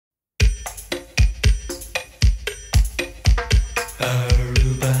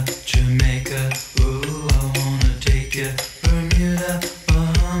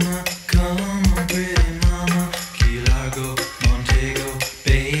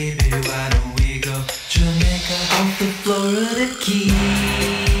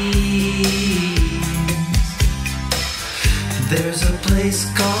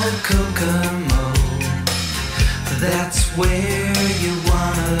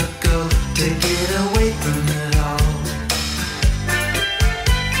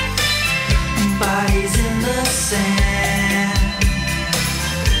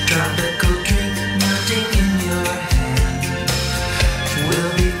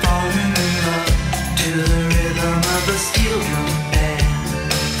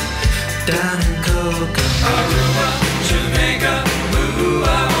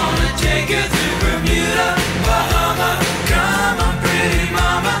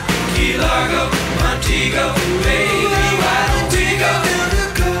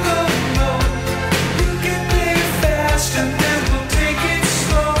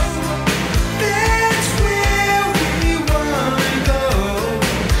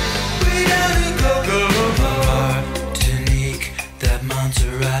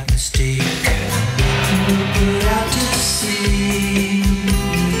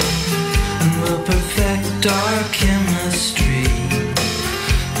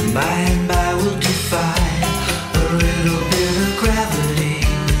By and by we'll defy a little bit of gravity.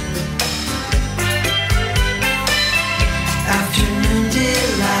 Afternoon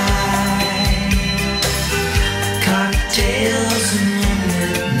delight, cocktails and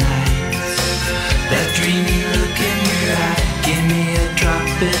moonlit nights. That dreamy look in your eye, give me a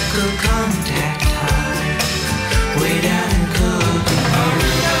tropical contact high. Way down in Kokomo,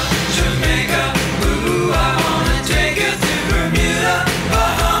 Aruba, Jamaica, ooh, I wanna take you to Bermuda,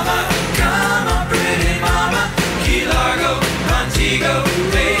 Bahama, come on pretty mama, Key Largo, Montego,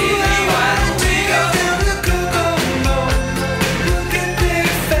 baby, why don't we go down to Kokomo? We'll get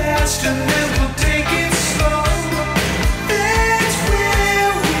there fast and then we'll take it slow. That's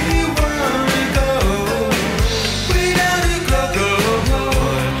where we wanna go. Way down to Kokomo.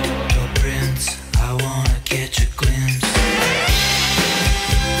 Puerto Prince, I wanna catch a glimpse.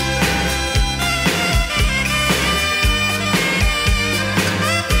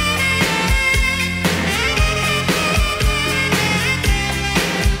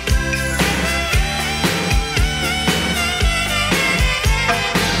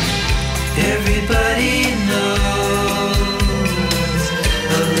 Everybody knows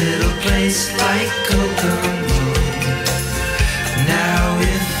a little place like Kokomo. Now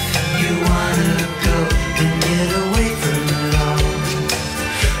if you wanna go and get away from it all,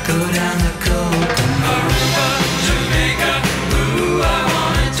 go down to Kokomo. Aruba, Jamaica, ooh, I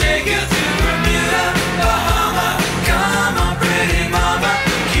wanna take you to Bermuda, Bahama, come on pretty mama,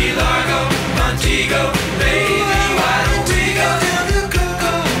 Key Largo, Montego, baby, why don't we go down to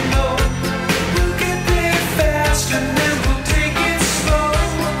Kokomo? We'll get there fast and then we'll take it slow.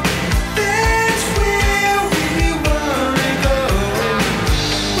 That's where we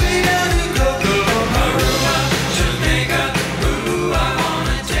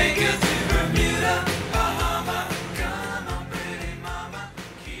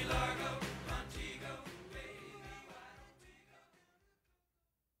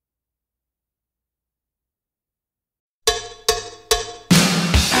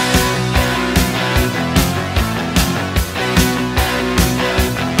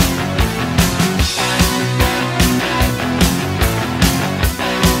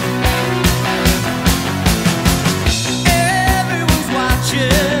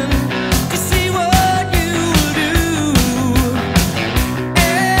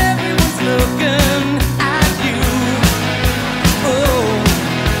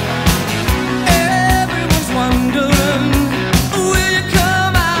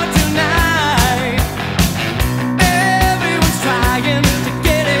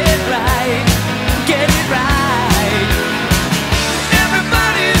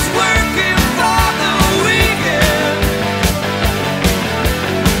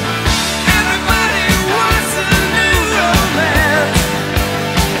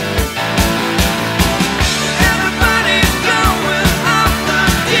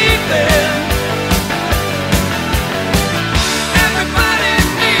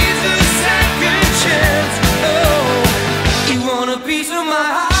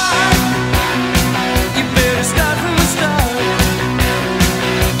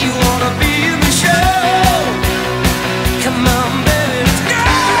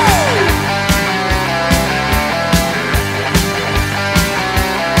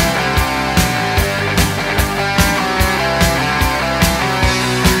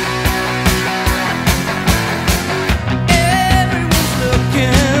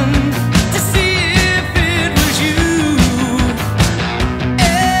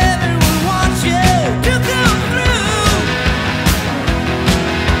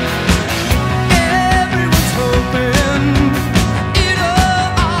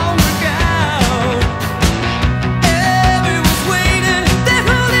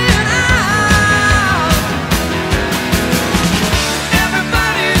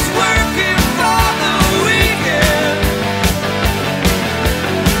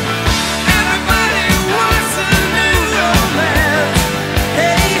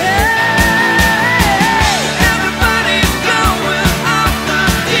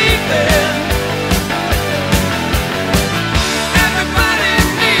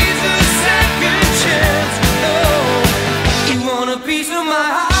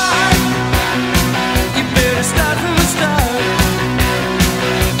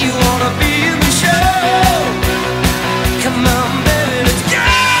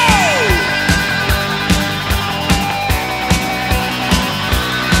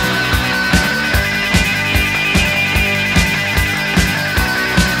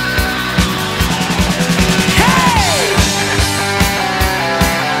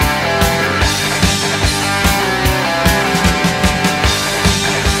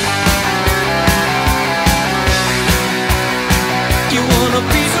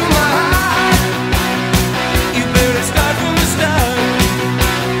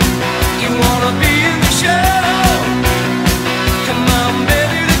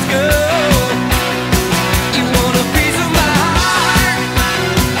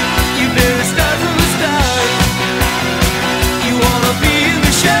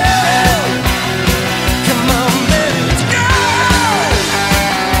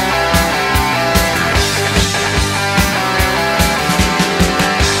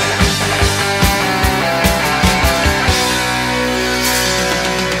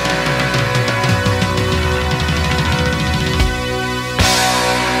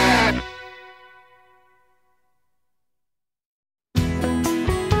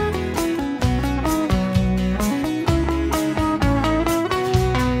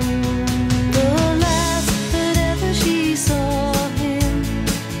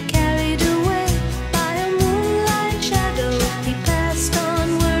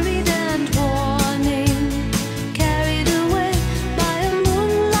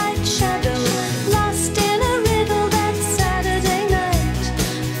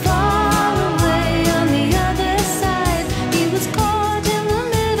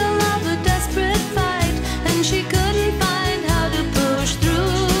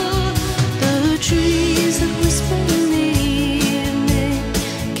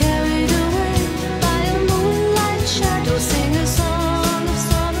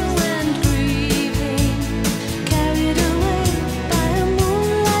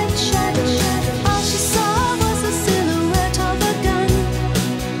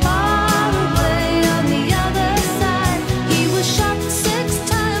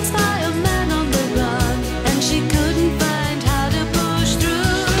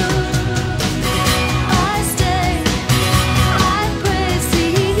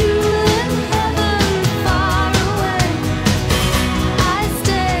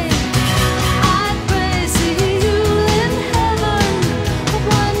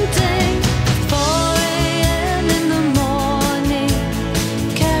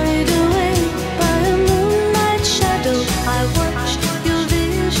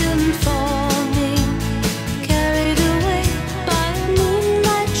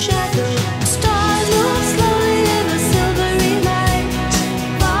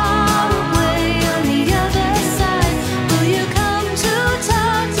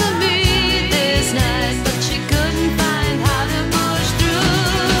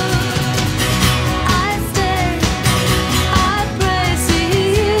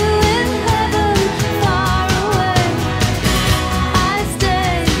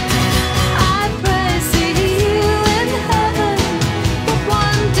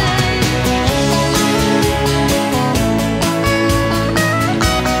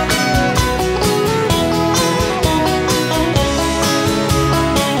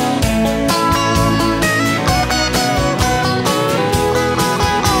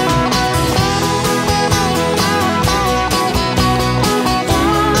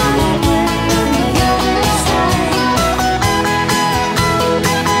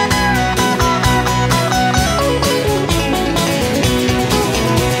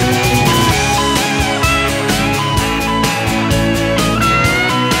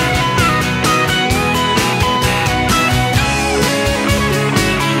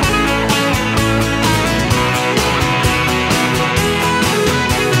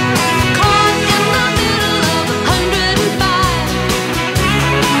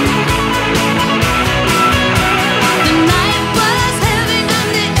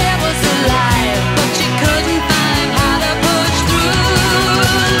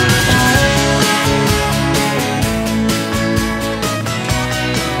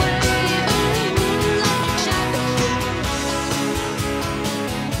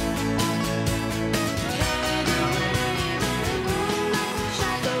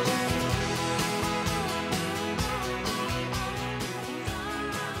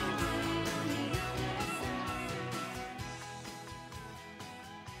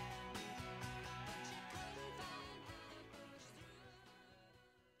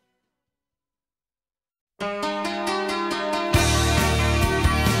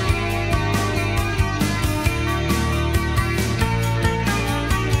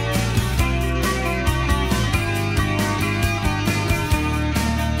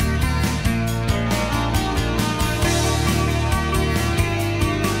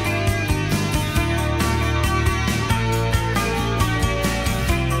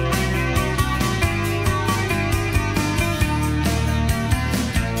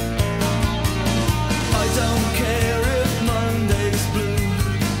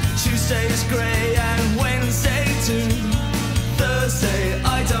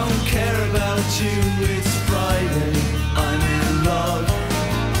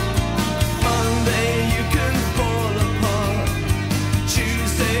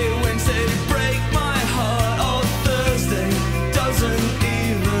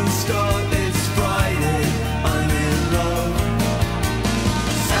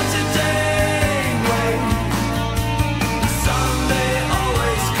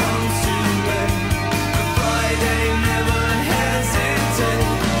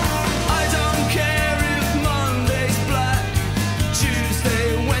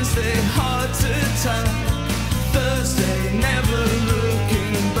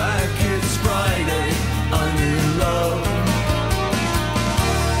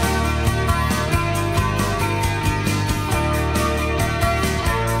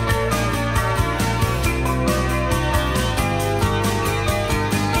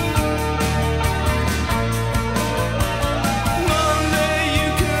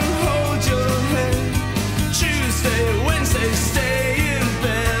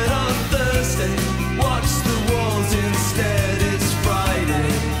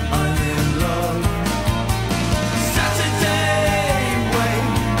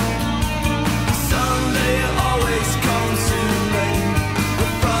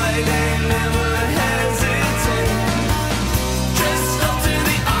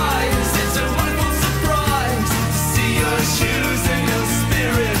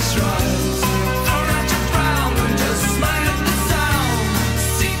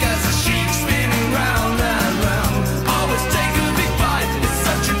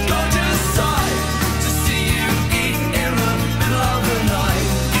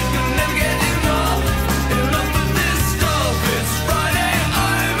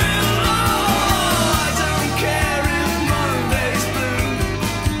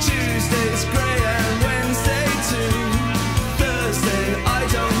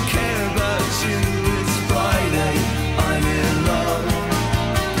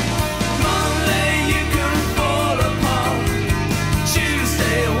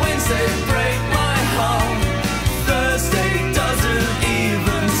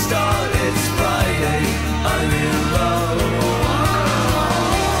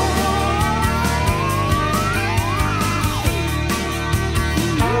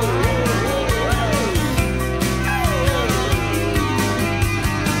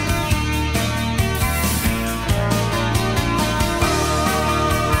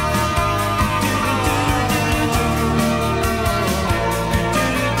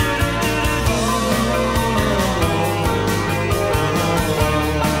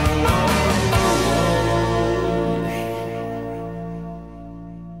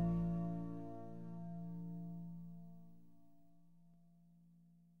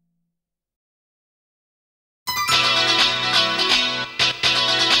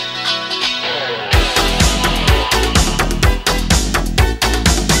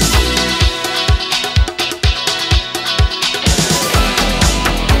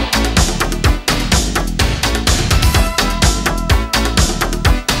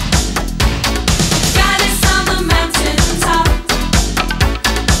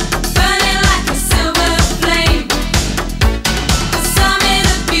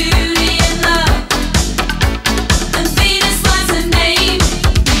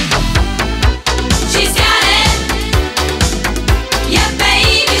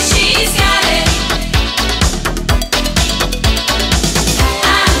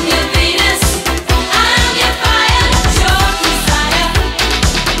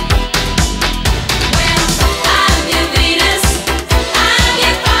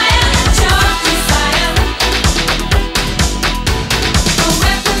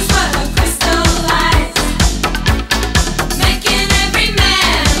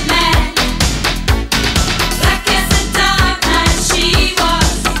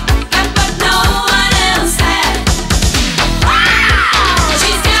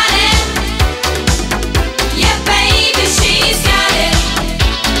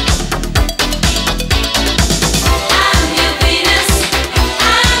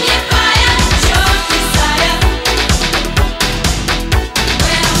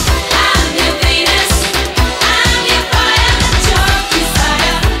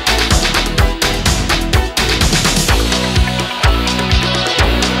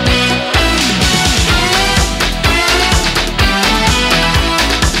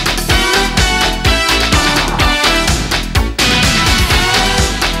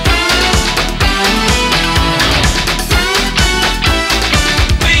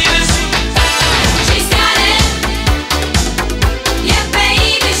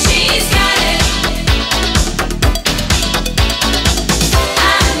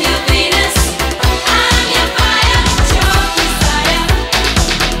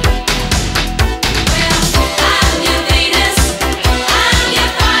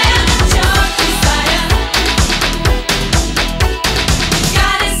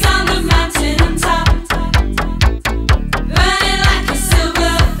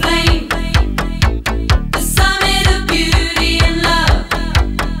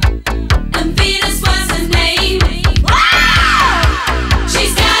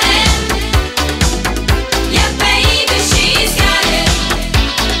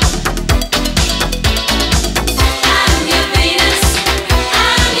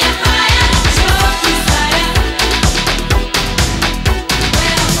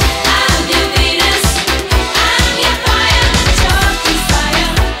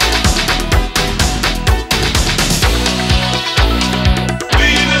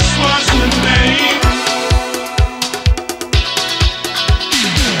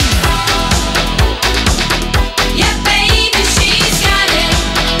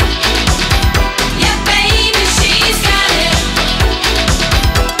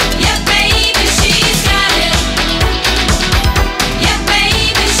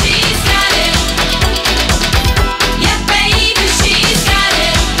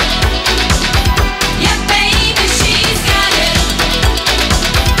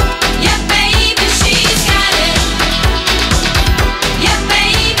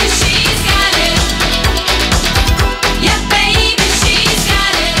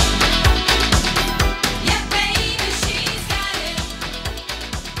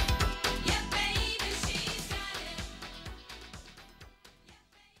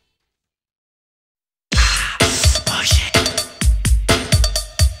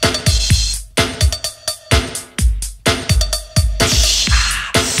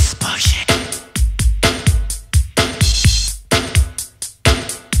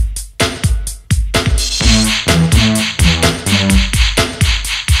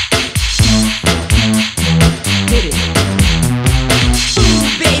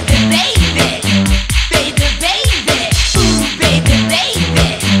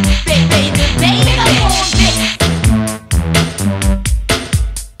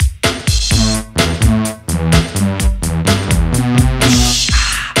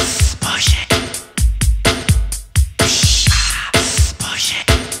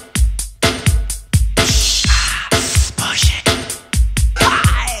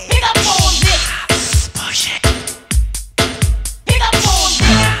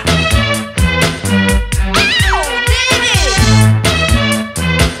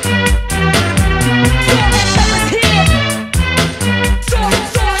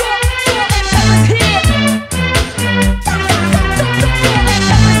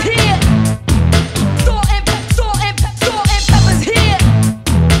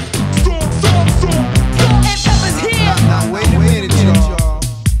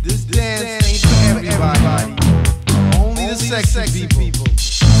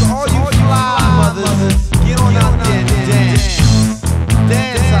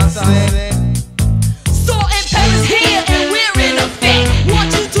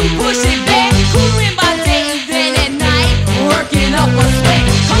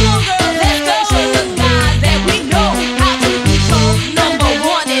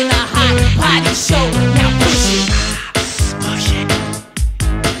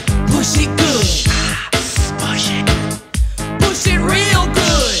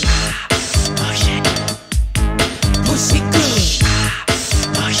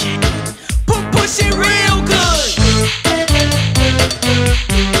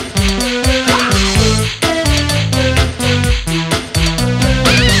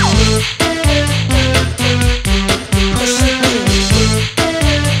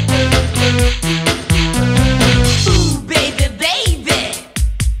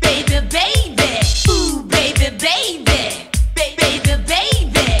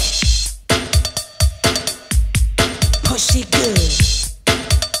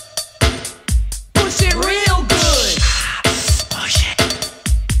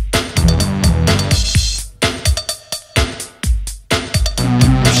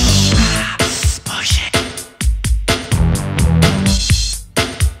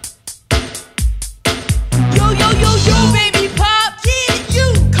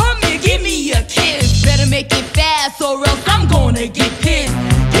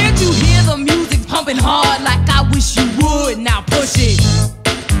pumping hard like I wish you would. Now push it.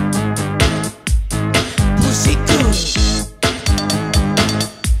 Push it good.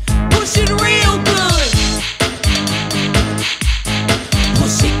 Push it real good.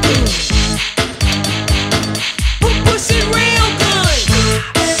 Push it good. Push it real good.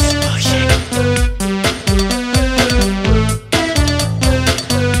 Push it.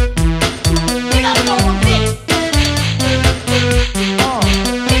 We gotta go a bit.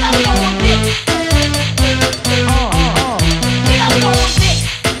 We gotta go a bit.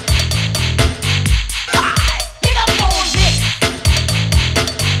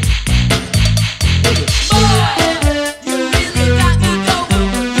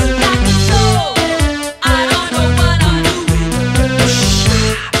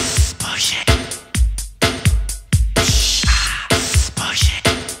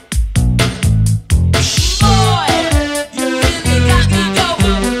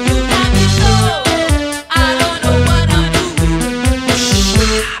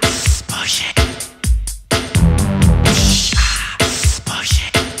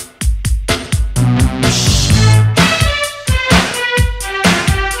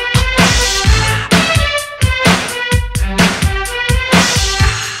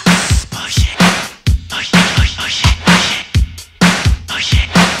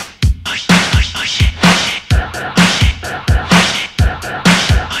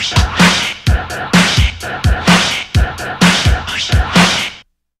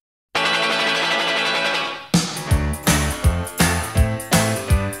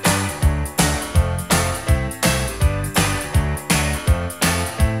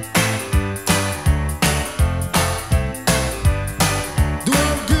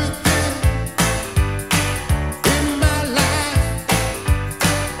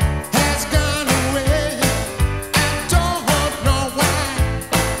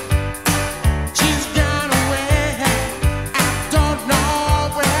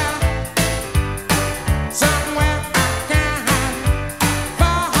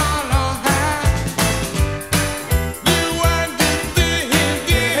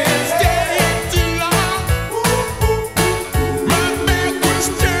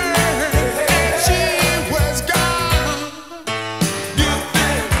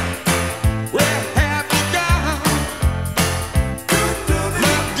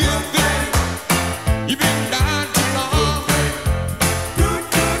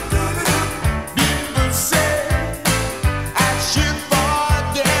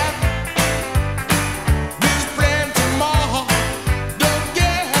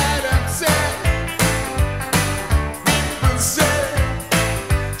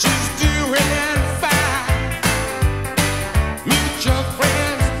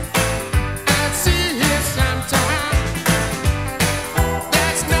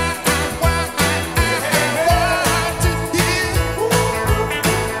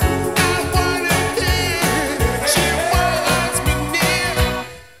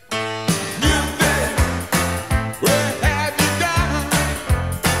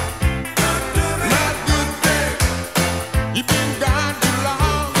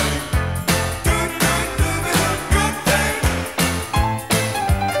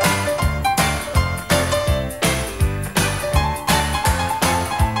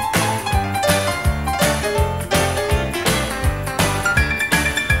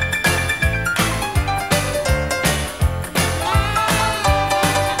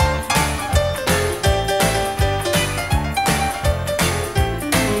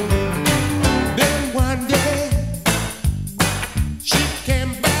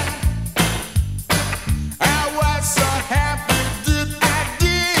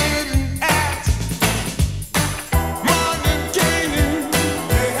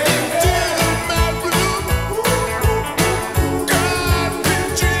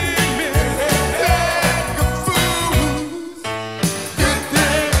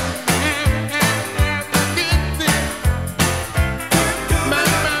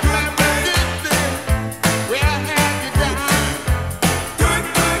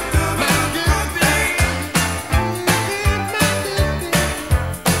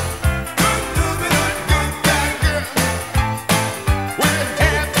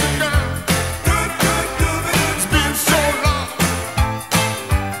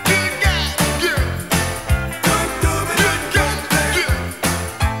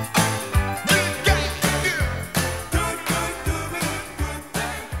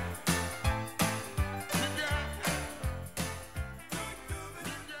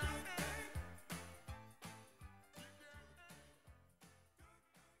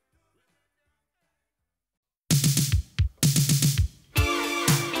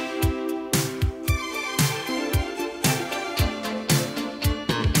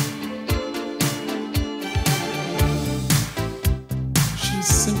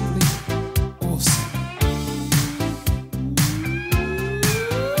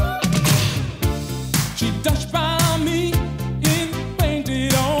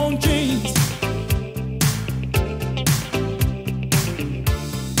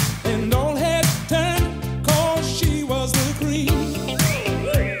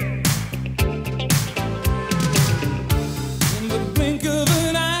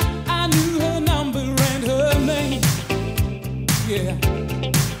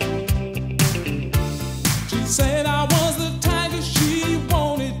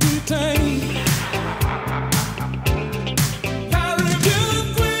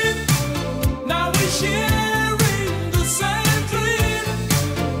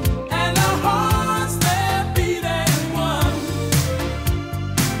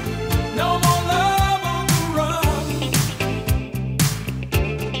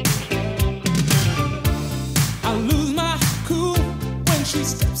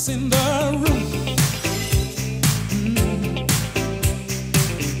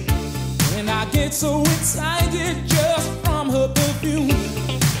 get so excited just from her perfume.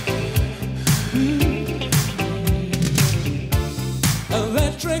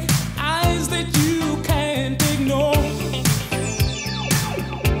 Electric eyes that you can't ignore.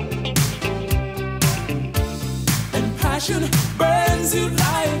 And passion burns you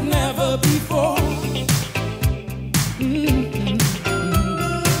like never before.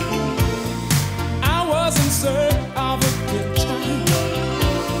 I was in search of a picture,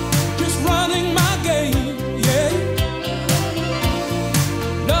 just running my game, yeah.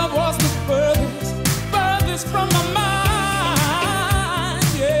 Love was the furthest from my mind,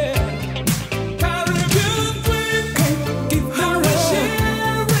 yeah. Caribbean queen, now we're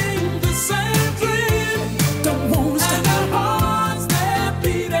sharing the same dream. Don't wanna stop. And our hearts, they're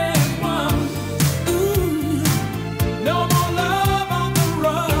beating one. Ooh, no more love on the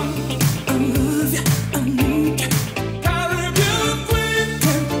run. I love you, I need you. Caribbean queen,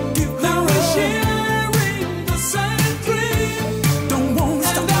 now we're sharing the same dream. Don't wanna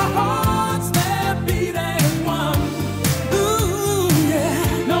stop. And our hearts, they're beating one. Ooh, yeah,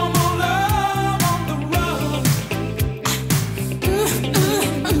 no more love on the run. Yeah.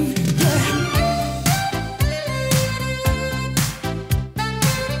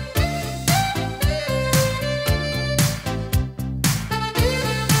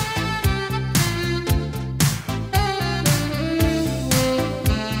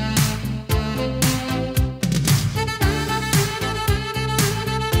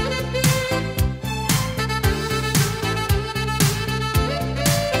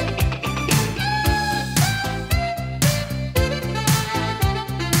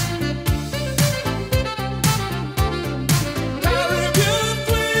 Caribbean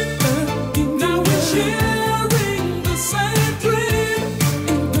queen, now we're sharing the same dream.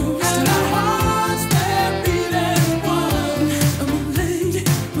 And our hearts, they're beating one. My lady,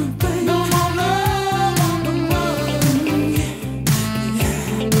 my baby. No more love on the run.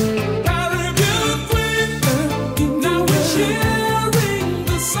 Caribbean queen, now we're sharing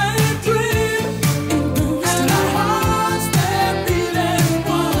the same dream. And our hearts, they're beating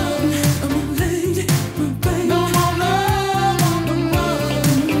one. My lady, my baby. No more love on the run.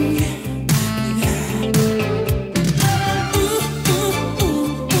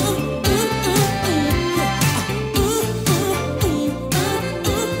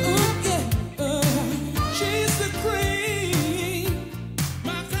 She's the queen,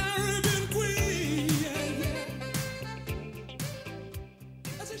 my Caribbean queen.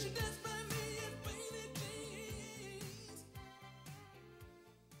 I said she danced by me in faded jeans.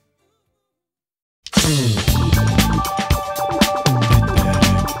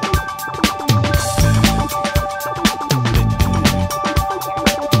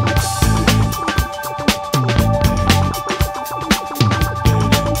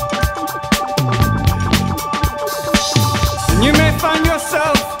 And you may find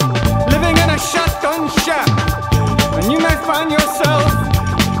yourself living in a shotgun shack. And you may find yourself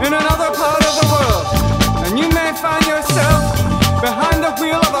in another part of the world. And you may find yourself behind the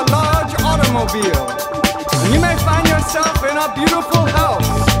wheel of a large automobile. And you may find yourself in a beautiful house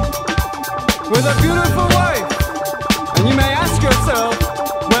with a beautiful wife. And you may ask yourself,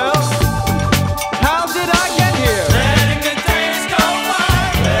 well, how did I get here? Letting the days go by,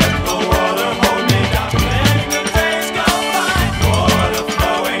 let the water hold me down. Letting the days go by, water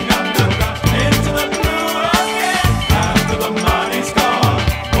flowing underground into the blue again. After the money's gone,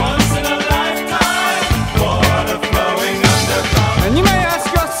 once in a lifetime, water flowing underground. And you may ask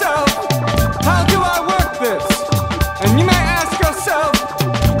yourself, how do I work this? And you may ask yourself,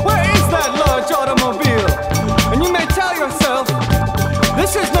 where is that large automobile? And you may tell yourself,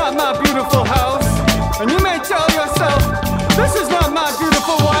 this is not my beautiful house. And you may tell yourself, this is not my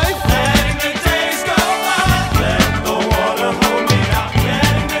beautiful wife. Letting the days go by, let the water hold me down.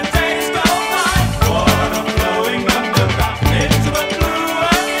 Letting the days go by, water flowing underground into the blue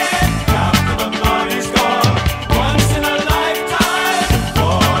again. After the money's gone, once in a lifetime,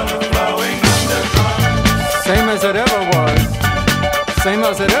 water flowing underground. Same as it ever was. Same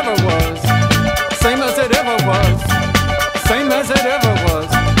as it ever was. Same as it ever was. Same as it ever was.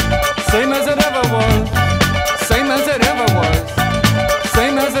 Same as it ever was. Same as it ever was.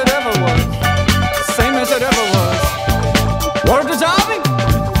 Same as it ever was. Same as it ever was. Water dissolving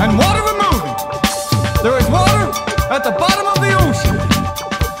and water removing. There is water at the bottom of the ocean.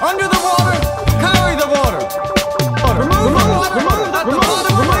 Under the water, carry the water. Remove the water at the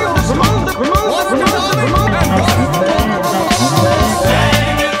bottom of the ocean. Water dissolving and water removing.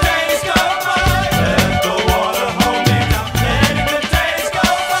 Letting the days go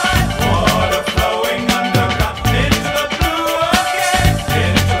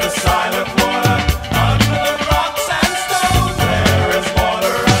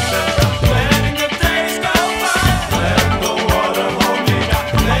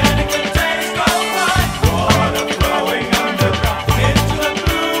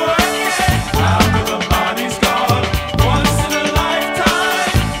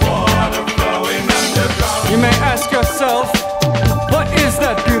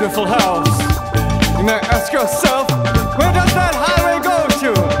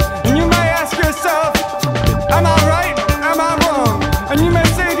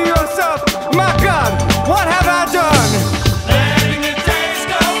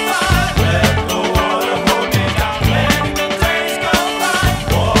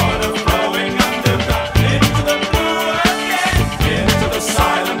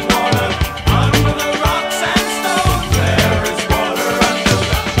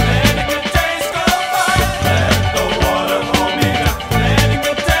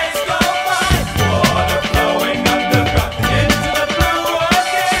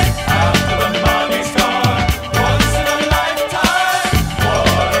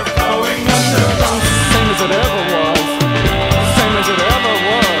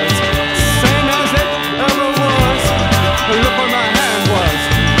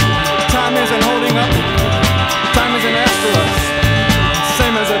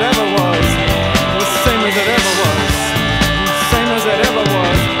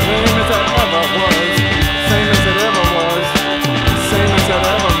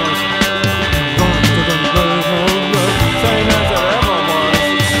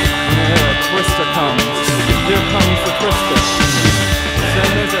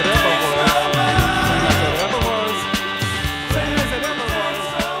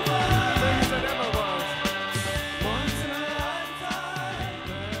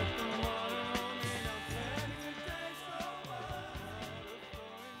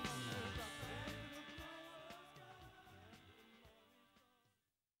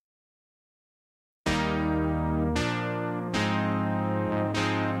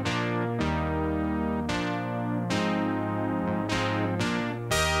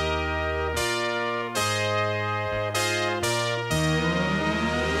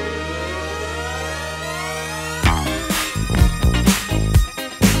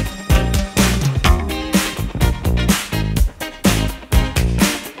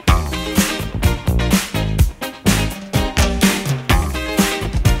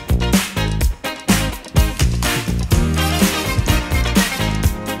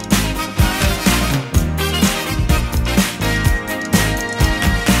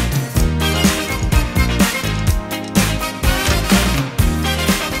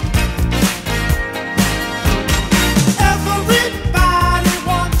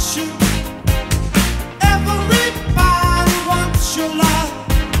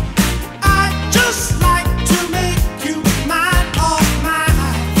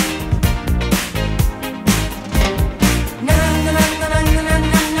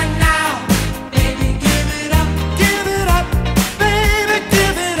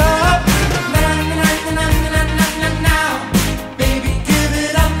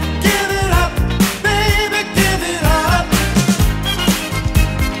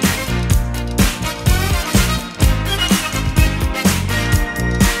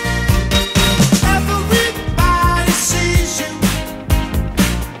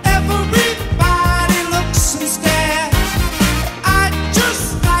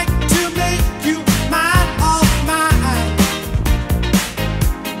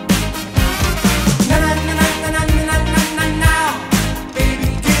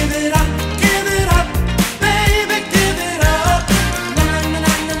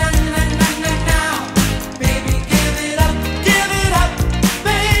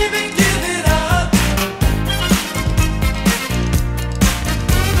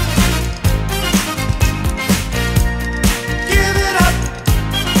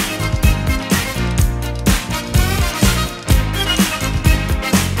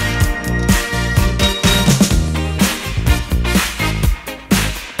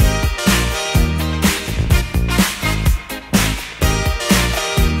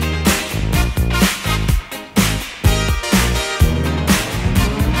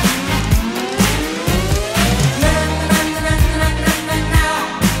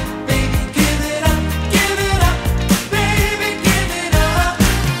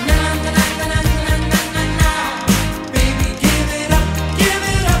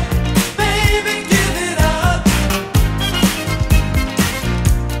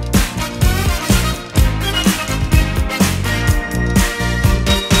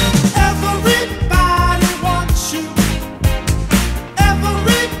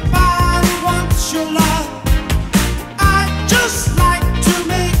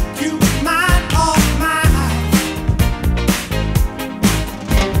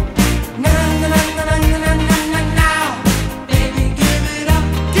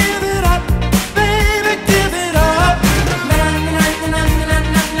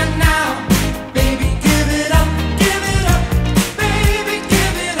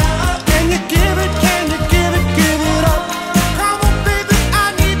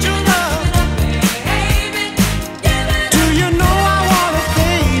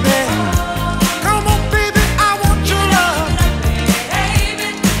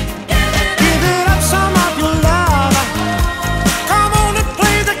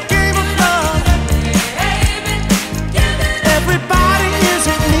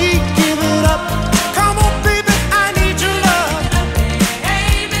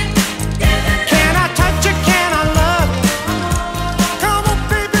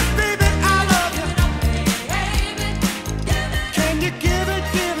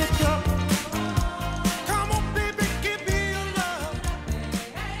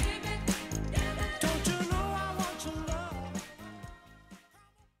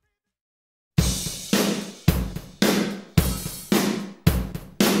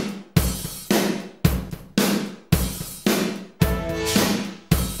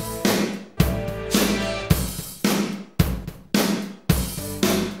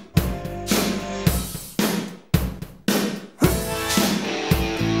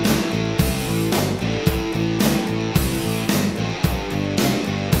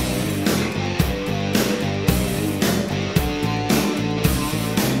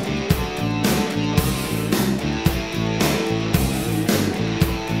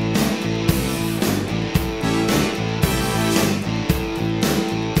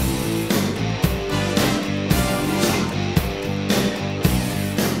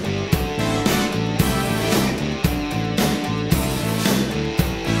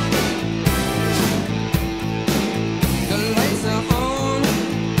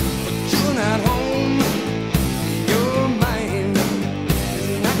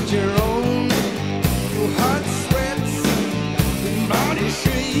your own. Your heart sweats, your body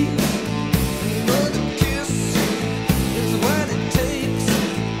shakes. Another kiss is what it takes.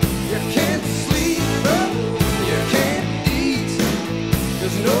 You can't sleep, you can't eat.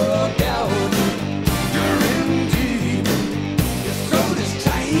 There's no doubt you're in deep. Your throat is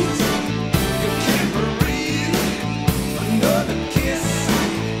tight, you can't breathe. Another kiss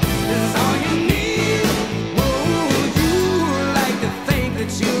is all you need. Whoa, you like to think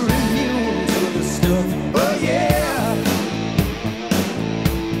that you're immune to the stuff. Oh yeah.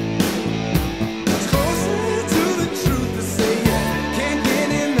 It's closer to the truth to say you can't get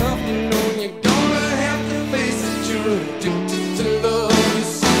enough. You know you're gonna have to face it. You're addicted to love. You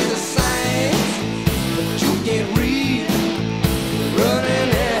see the signs, but you can't read. You're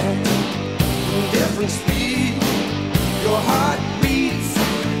running at different speed. Your heart beats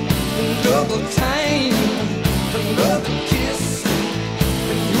in double time. Another kiss,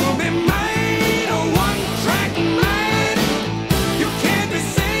 and you're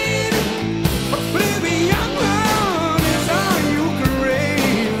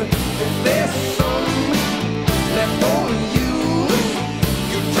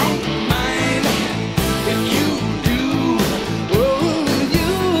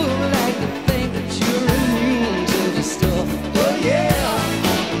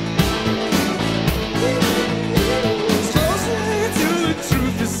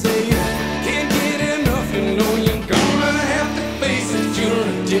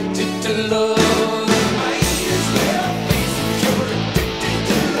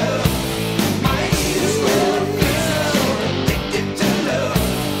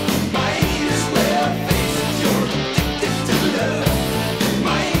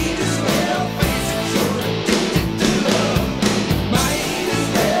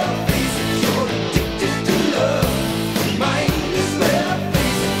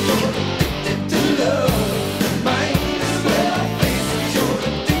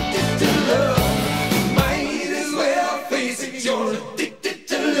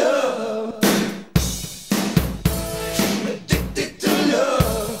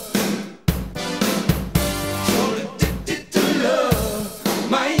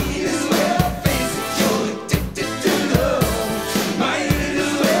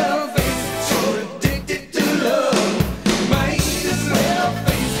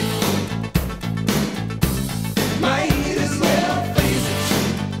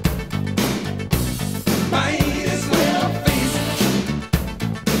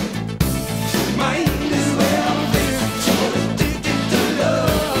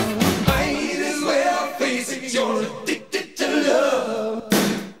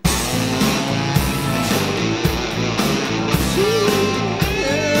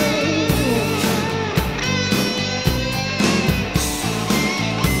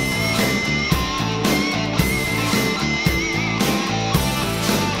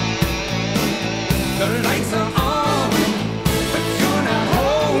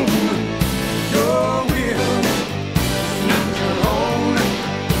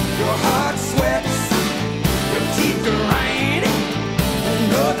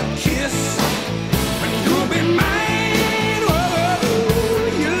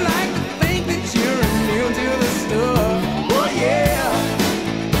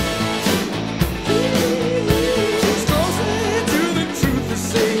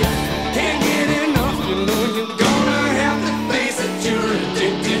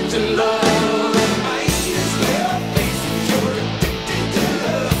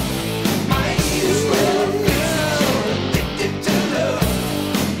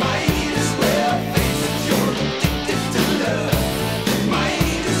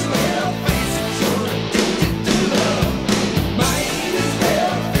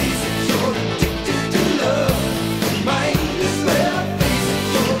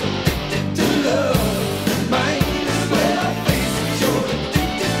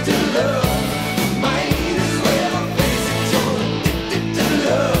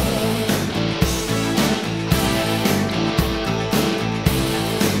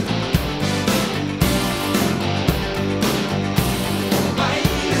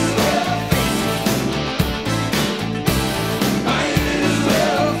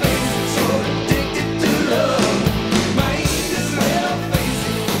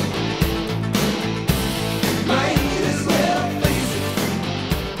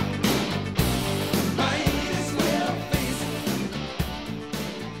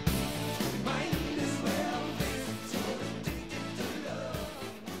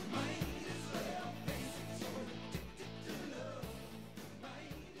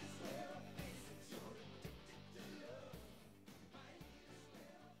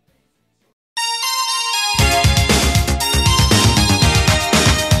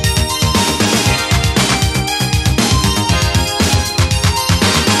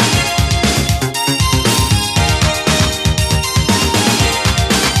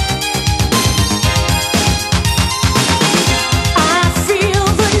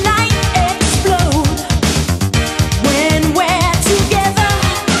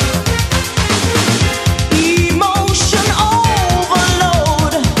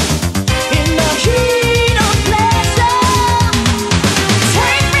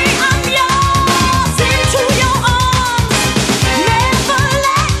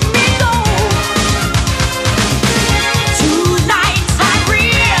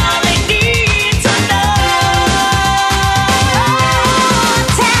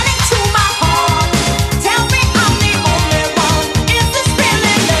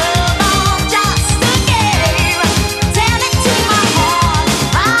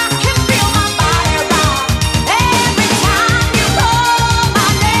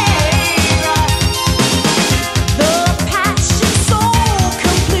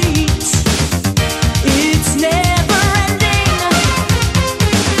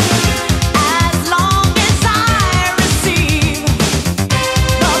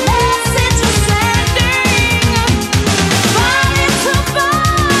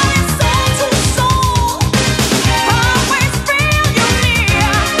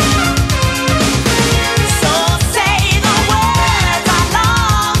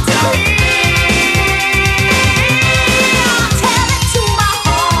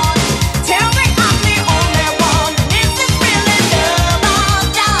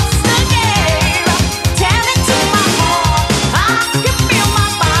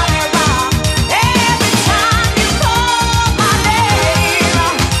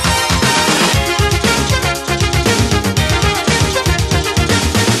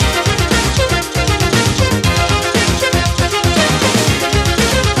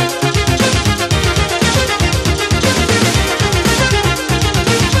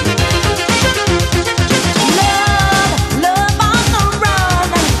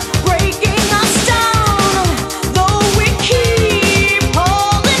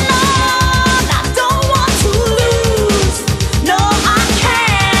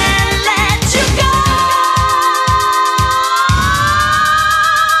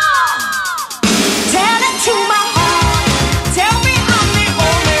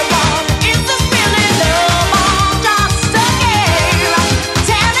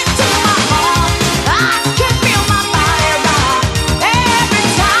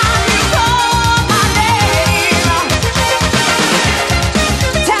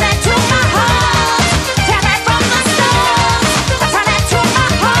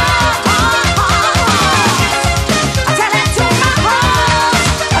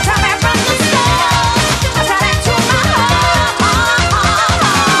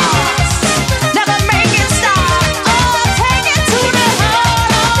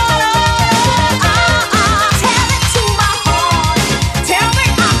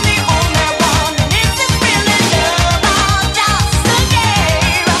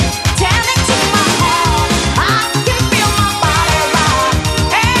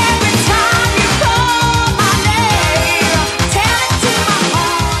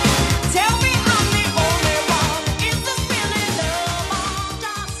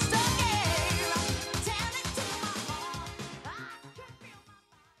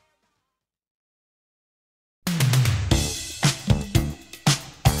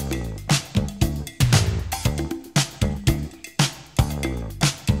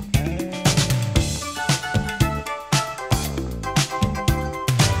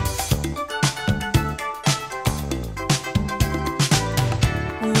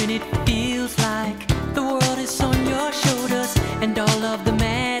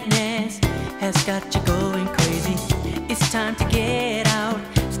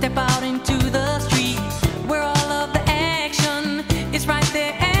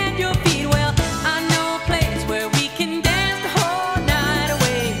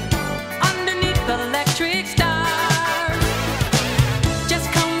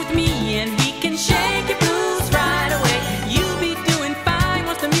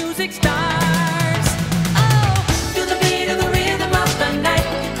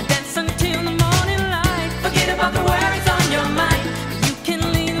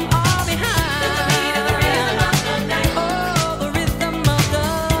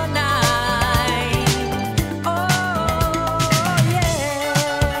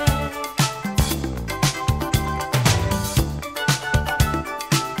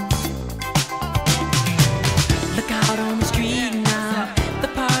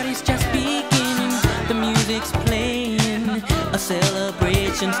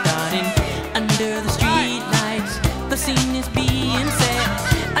conversation starting under the street lights. The scene is being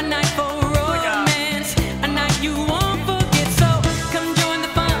set, a night for romance, a night you won't forget. So come join the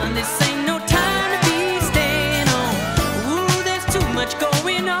fun, this ain't no time to be staying on. Ooh, there's too much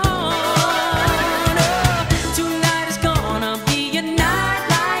going on. Oh, tonight is gonna be a night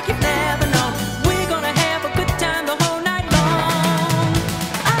like you've never known. We're gonna have a good time the whole night long.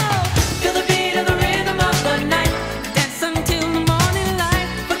 Oh, feel the beat of the rhythm of the night. Dance until the morning light.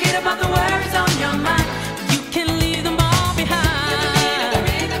 Forget about the worries on your mind.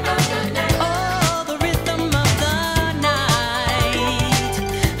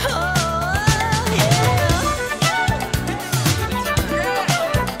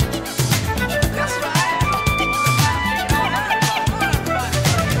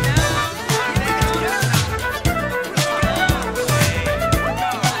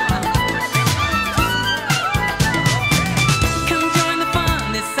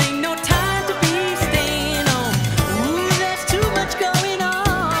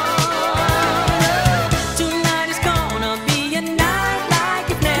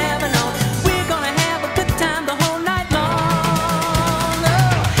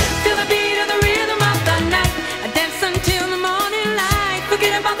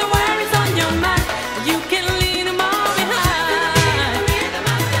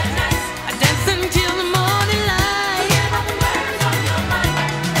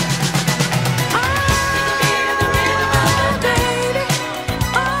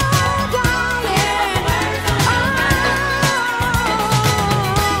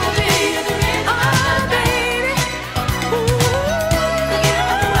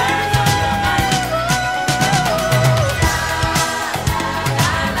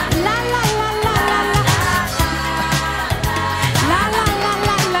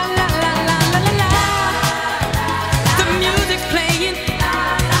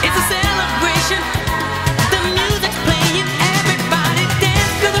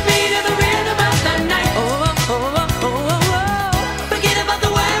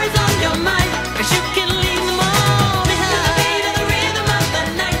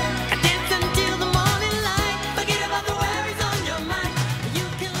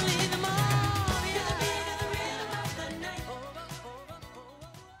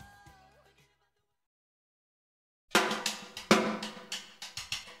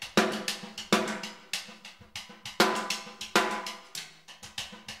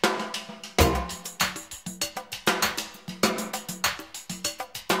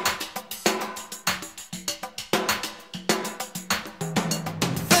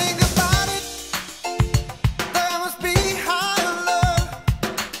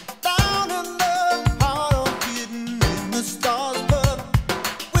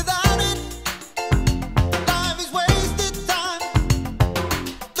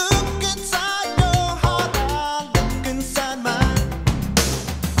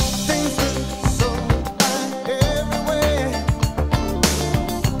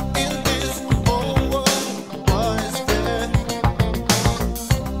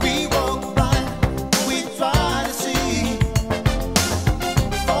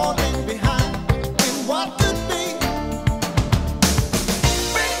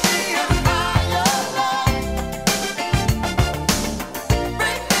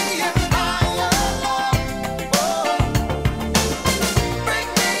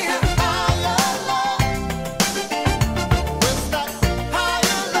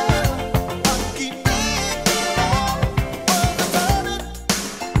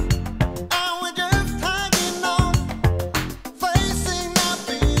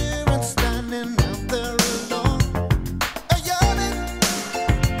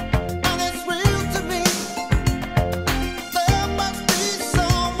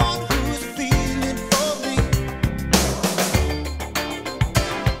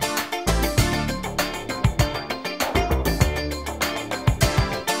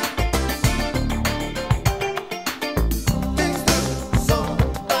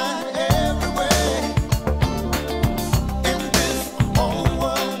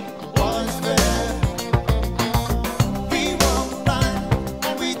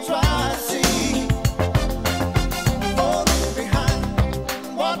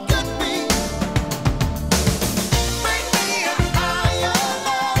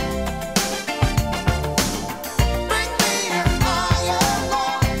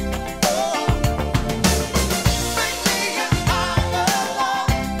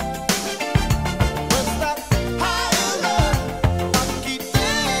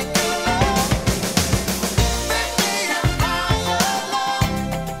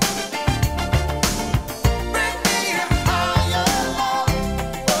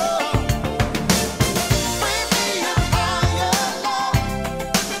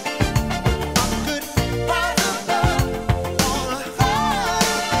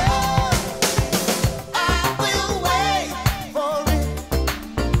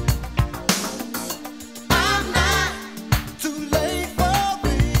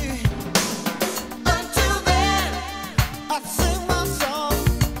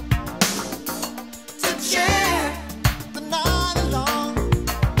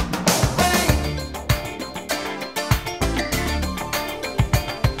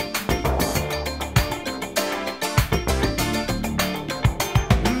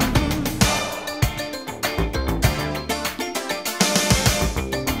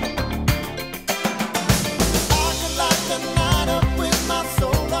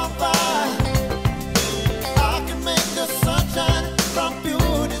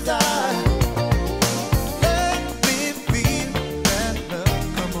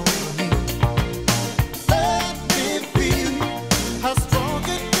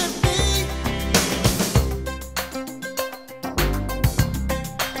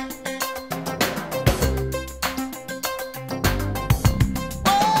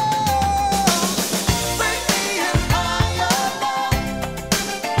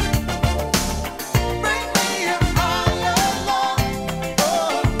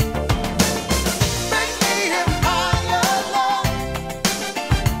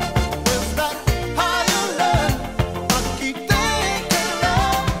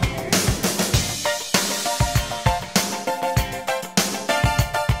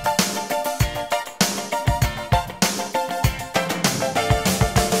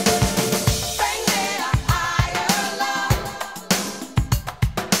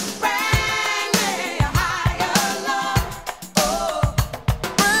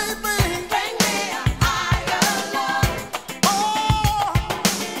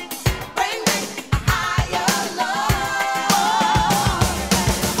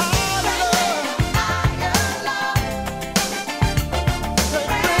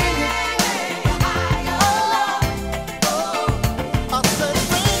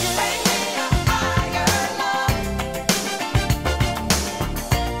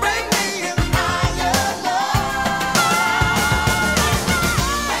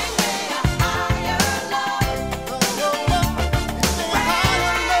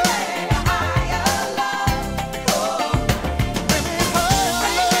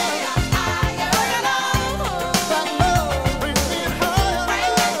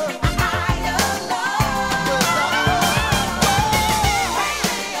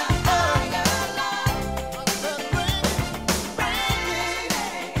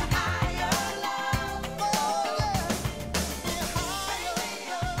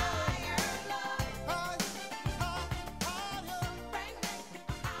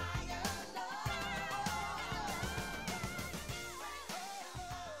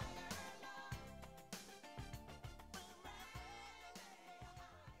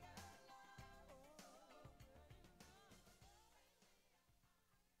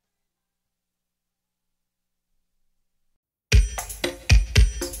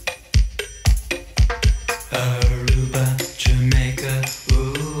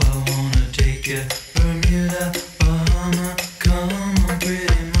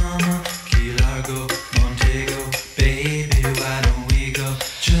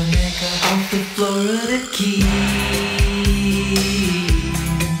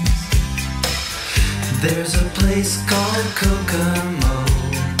 There's a place called Kokomo.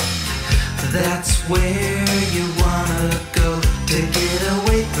 That's where you wanna go to get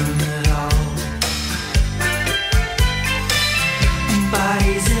away from it all.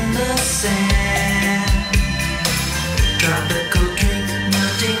 Bodies in the sand, tropical drink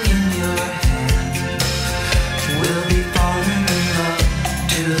melting in your hand. We'll be falling in love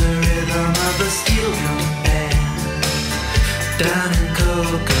to the rhythm of a steel drum band. Down in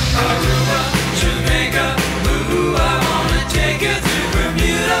Kokomo, Aruba, Jamaica, ooh, I wanna take you through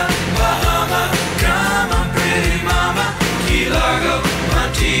Bermuda, Bahama. Come on, pretty mama, Key Largo,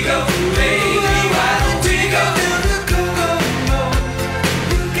 Montego, baby, why don't we go down to Kokomo?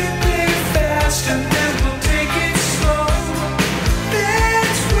 We'll get there fast and then we'll take it slow.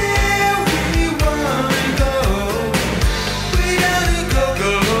 That's where we wanna go. Way down to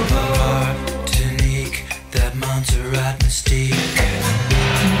Kokomo. Martinique, that Montserrat mystique.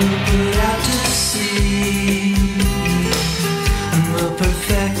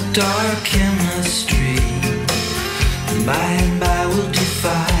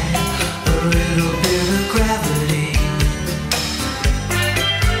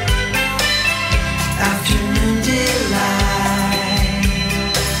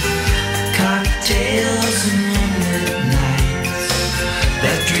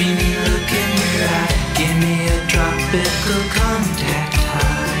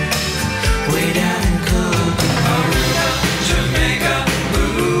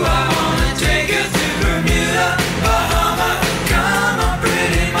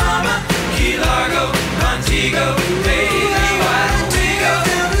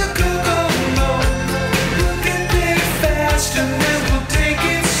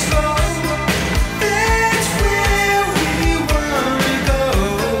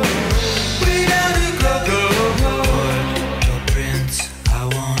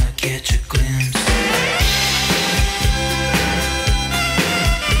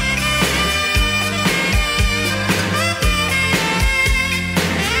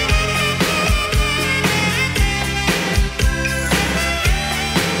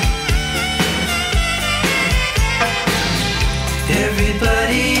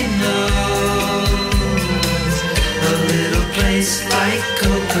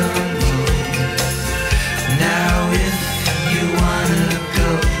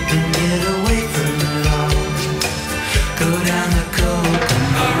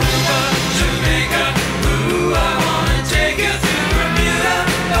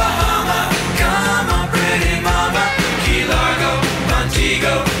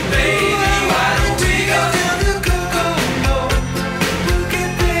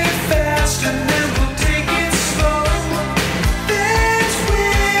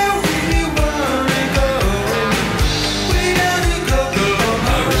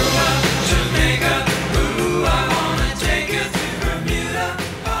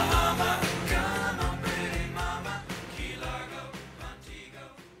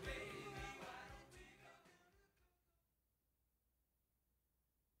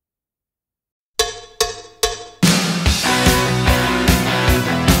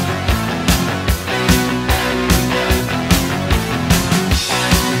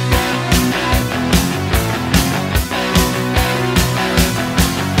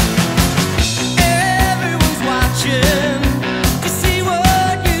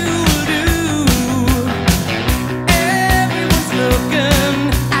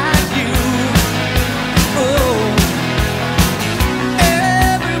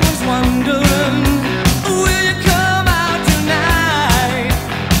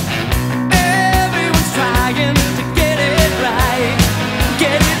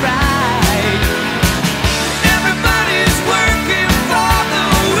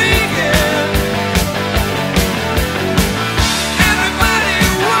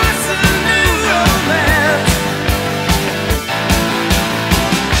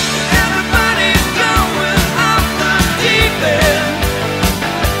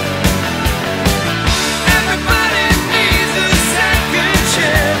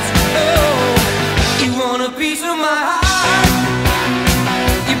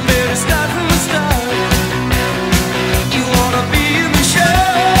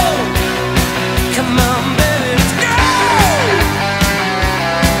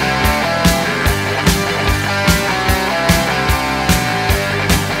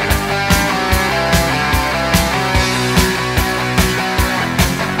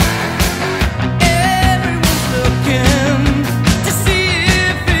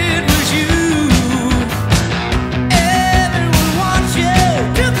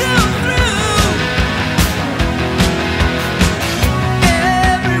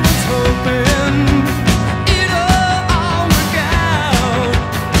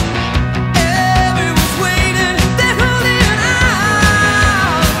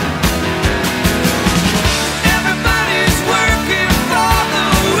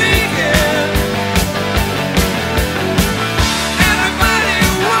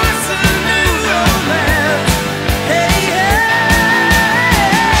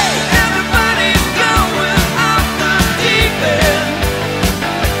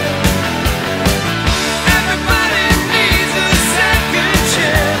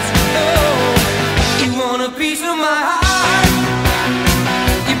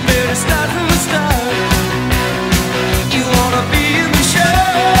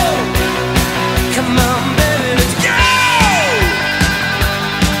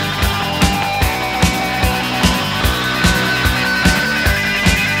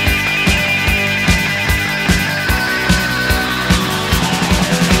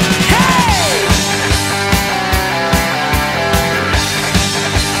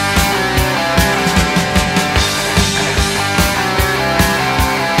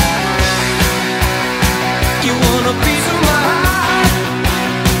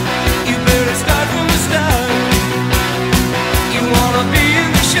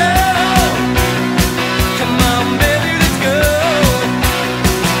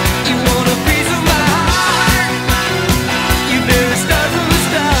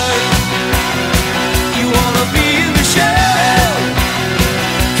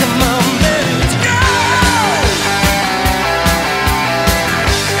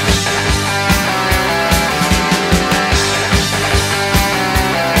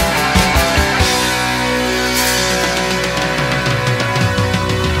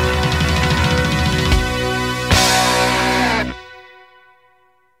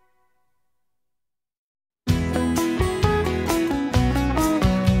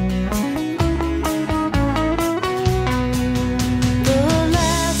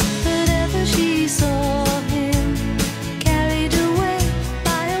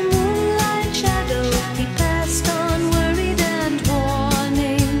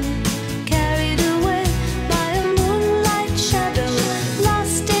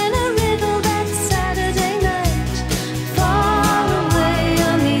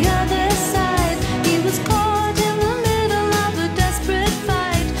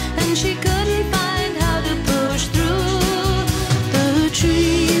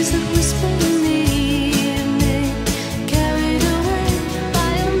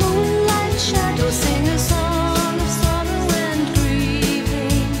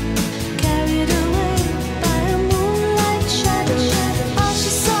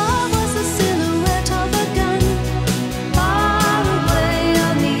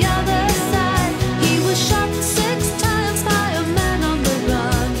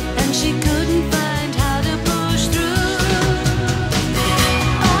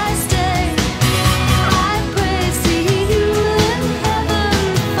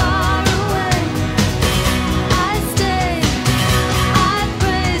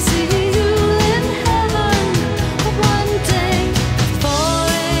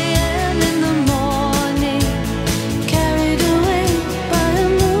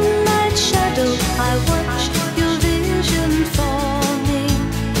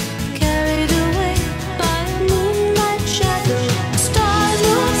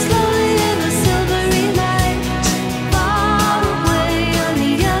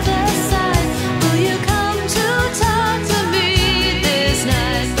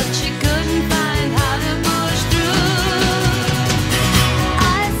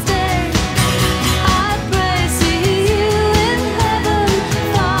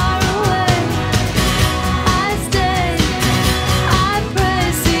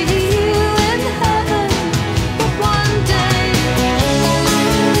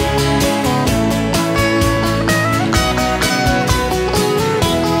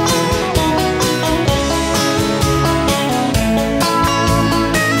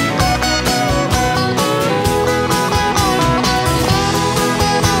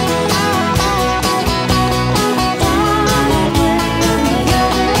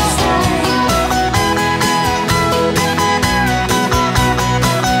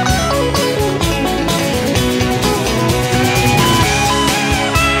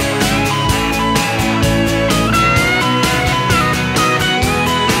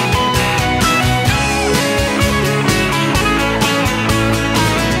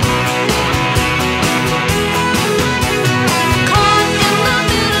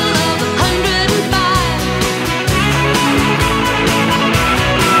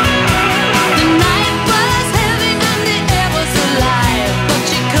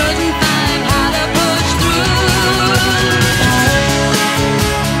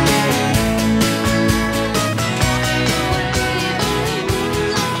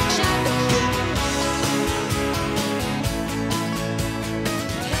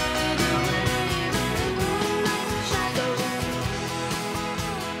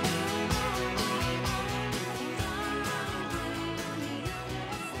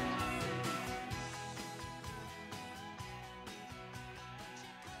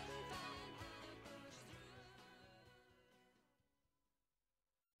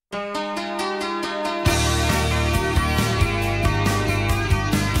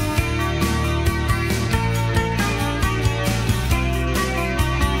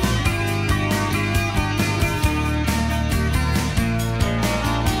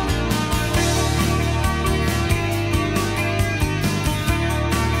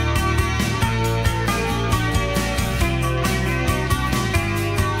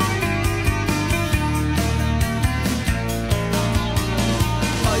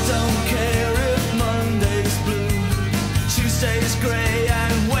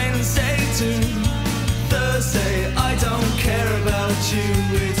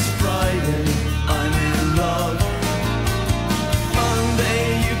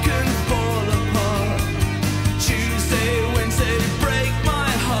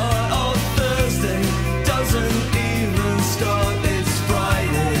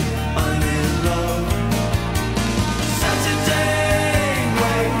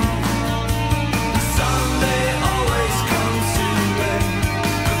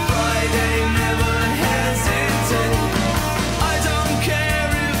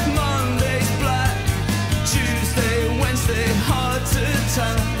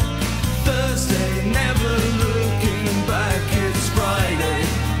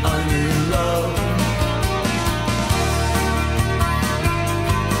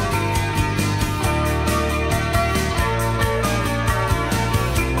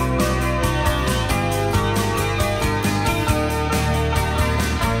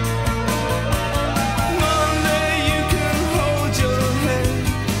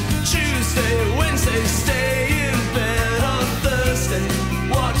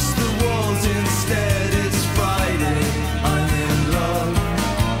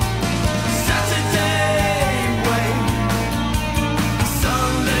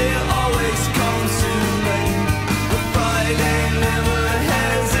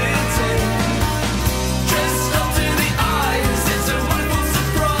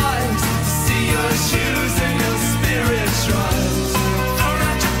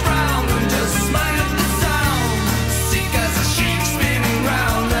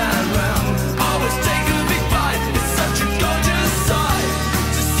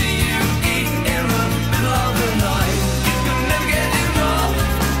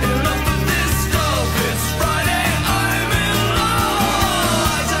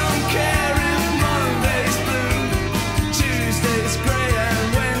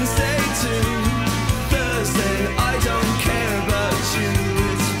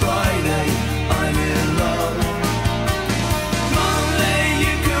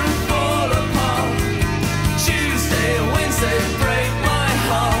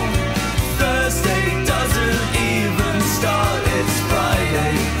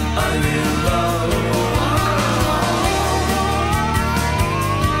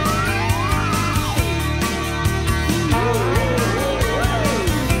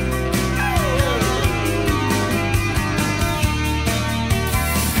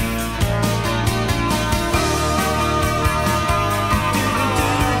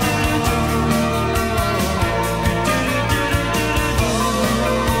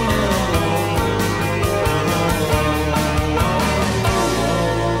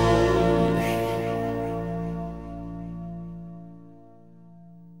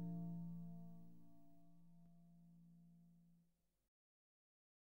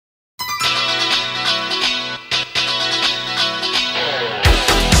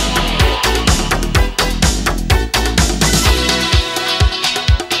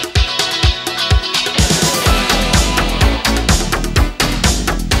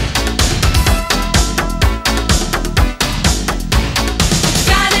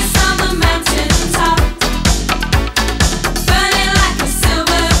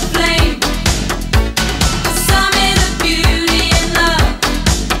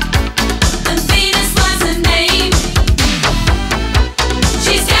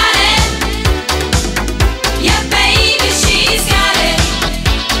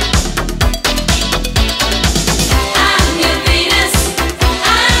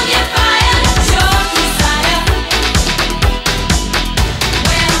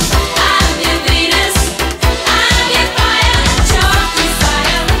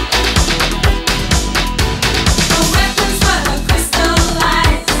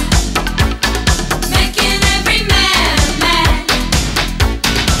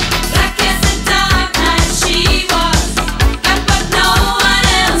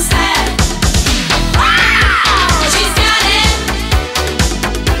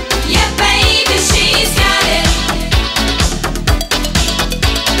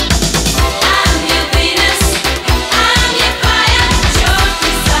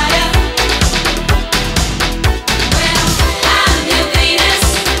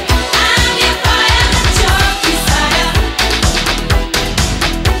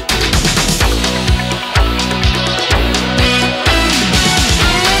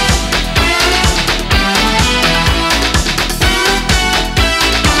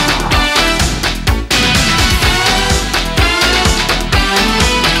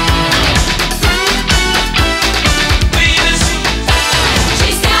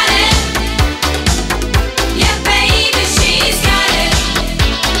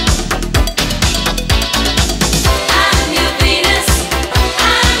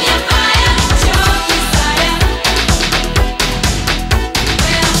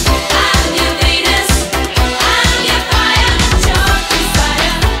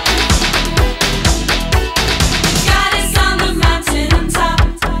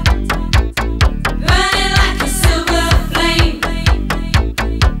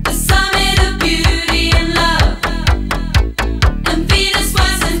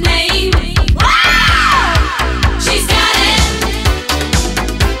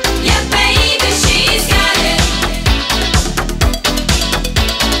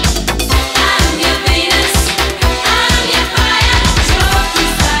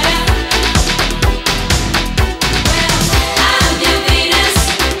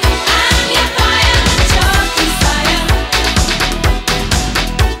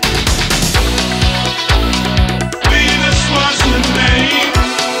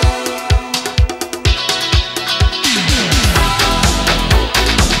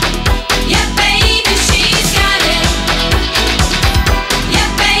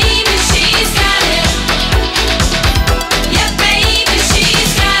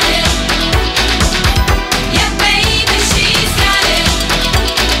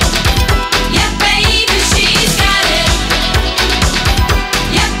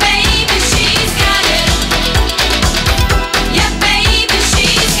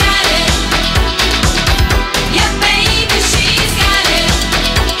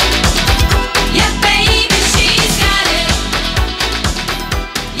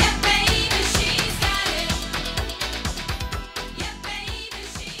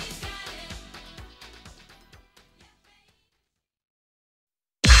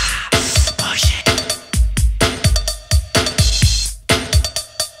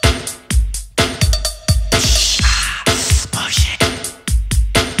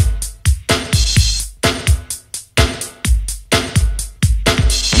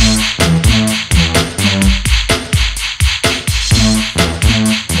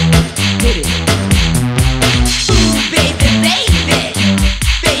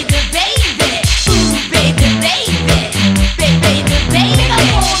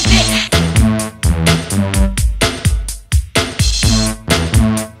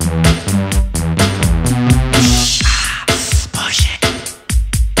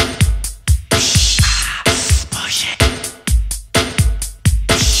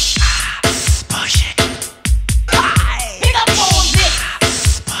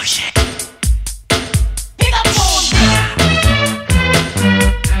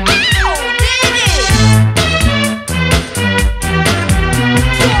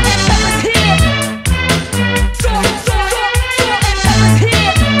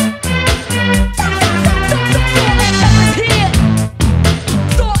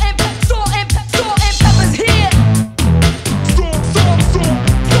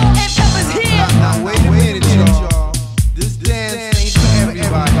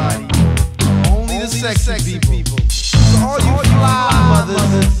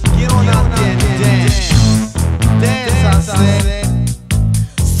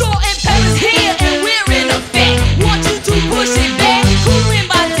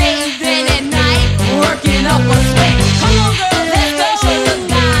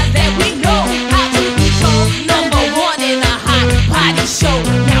 the show.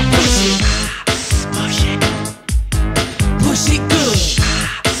 Now push it. Push it. Push it good.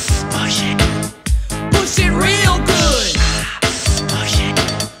 Push it. Push it real good. Push it.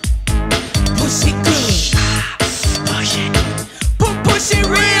 Push it good. Push it. Push it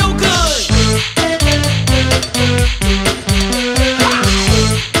real good.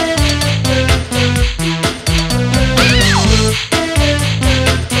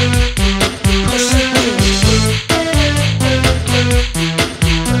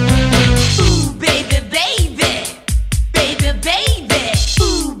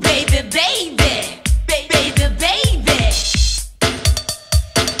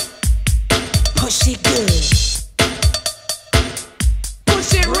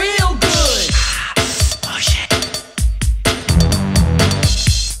 Push it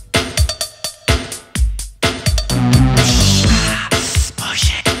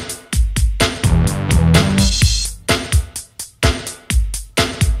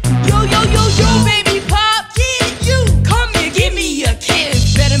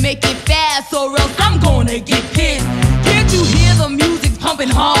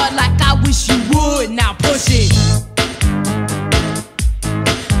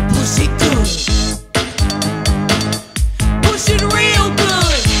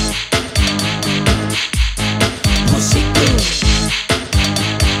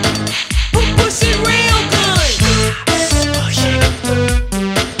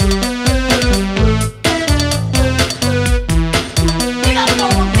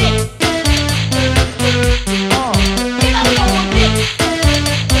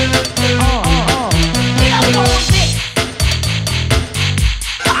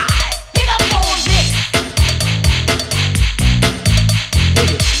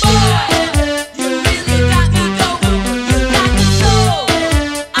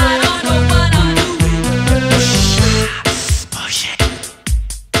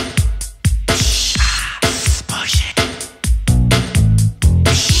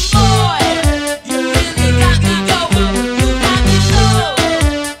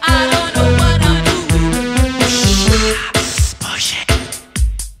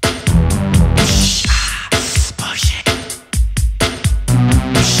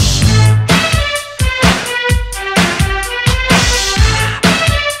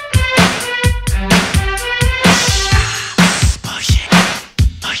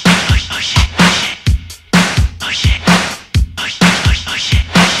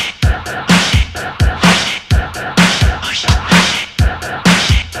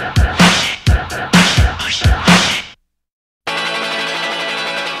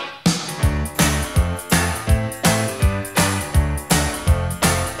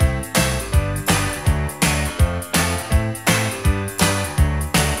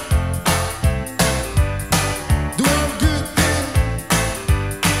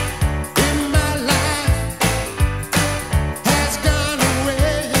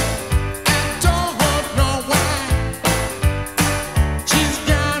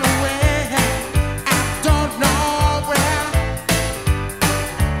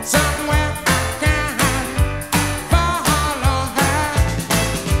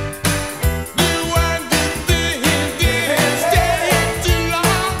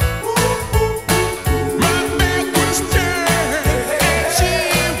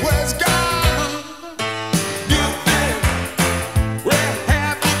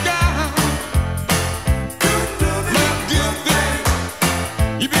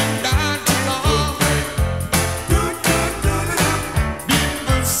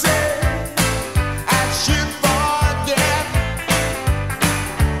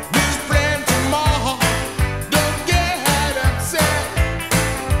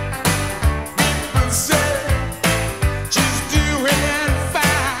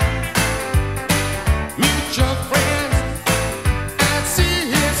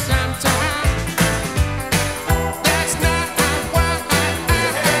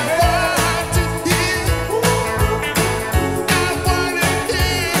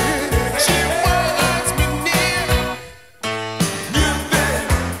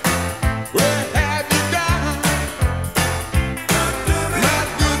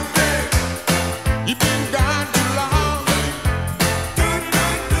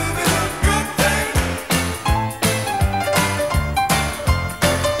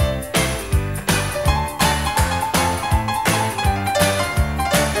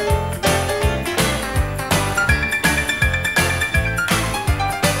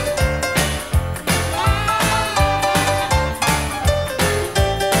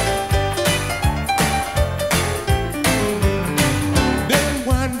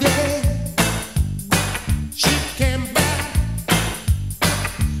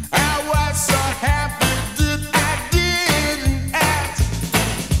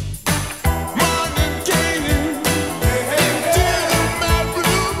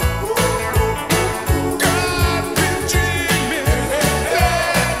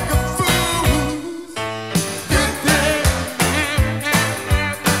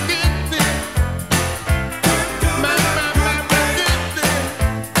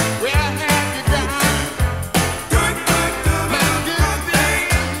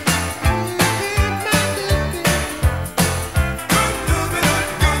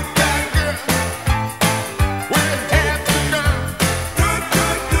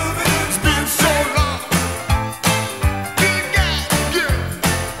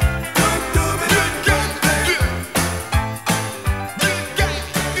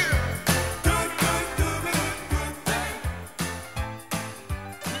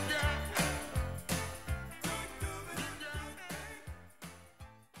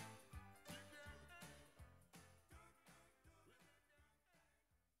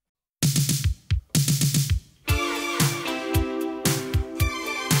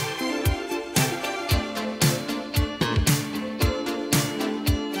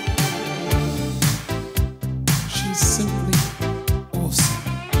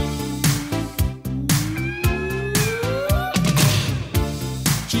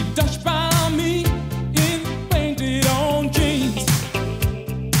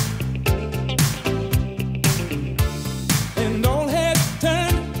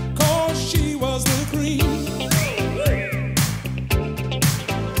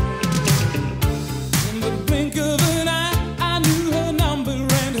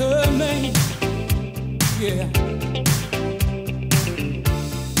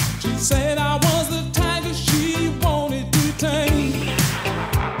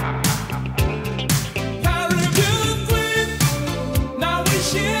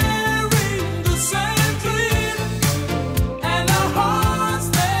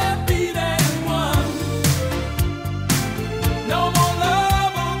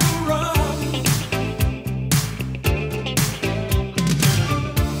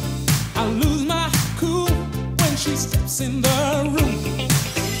in the room.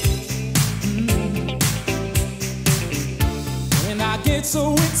 And I get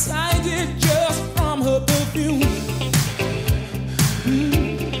so excited just from her perfume.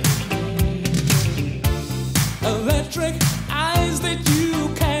 Electric eyes that you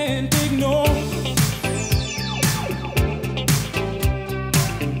can't ignore.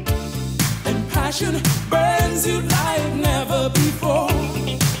 And passion burns you like never before.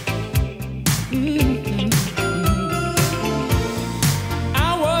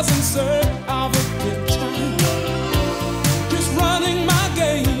 I was in search of a good time, just running my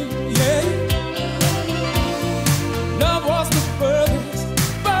game, yeah. Love was the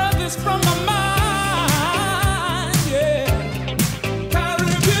furthest from my mind, yeah.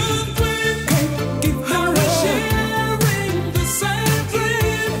 Caribbean queen, we're sharing the same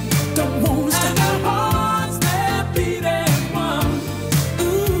dream. Don't wanna stop. And our hearts, they're beating one.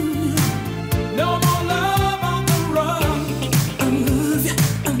 Ooh, no more love on the run. I love you,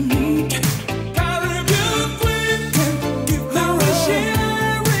 I need you. Caribbean queen, we're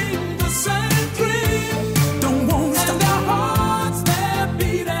sharing the same dream. Don't wanna stop. And our hearts, they're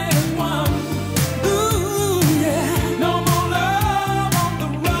beating one. Ooh, yeah, no more love on the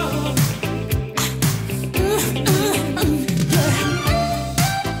run.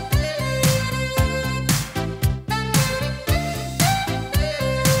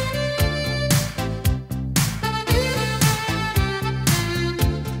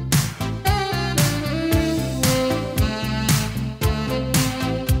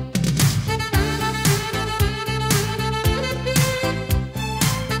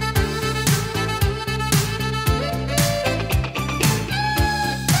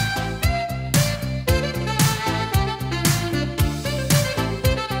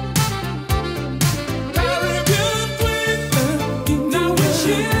 Caribbean queen, now we're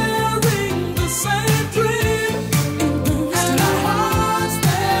sharing the same dream. And our hearts,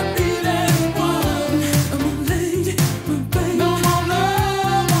 they're beating one. My lady, my baby. No more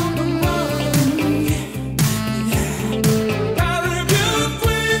love on the run. Caribbean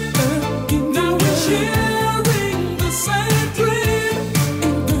queen, now we're sharing the same dream.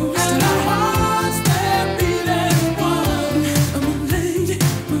 And our hearts, they're beating one. My lady,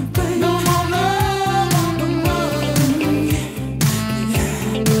 my baby. No more love on the run.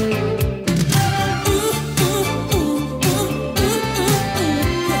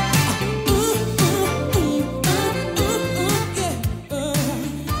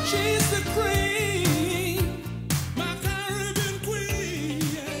 She's the queen, my Caribbean queen.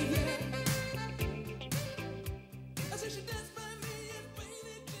 I said she danced by me in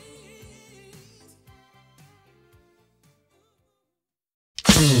faded jeans.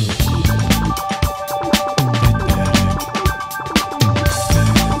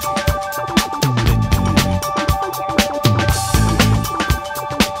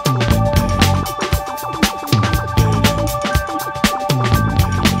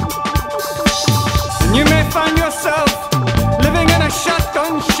 And you may find yourself living in a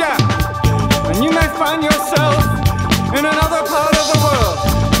shotgun shack. And you may find yourself in another part of the world.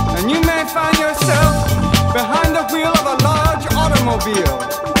 And you may find yourself behind the wheel of a large automobile.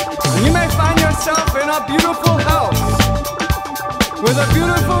 And you may find yourself in a beautiful house with a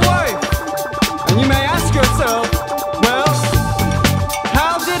beautiful wife. And you may ask yourself, well,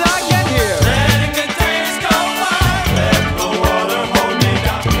 how did I get here? Letting the days go by, let the water hold me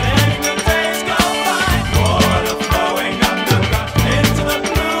down. Letting the days go by, water flowing underground into the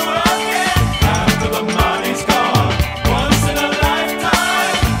blue again. After the money's gone, once in a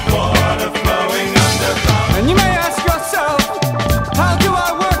lifetime, water flowing underground. And you may ask yourself, how do I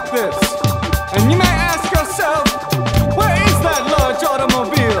work this? And you may ask yourself, where is that large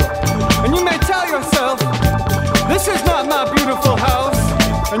automobile? And you may tell yourself,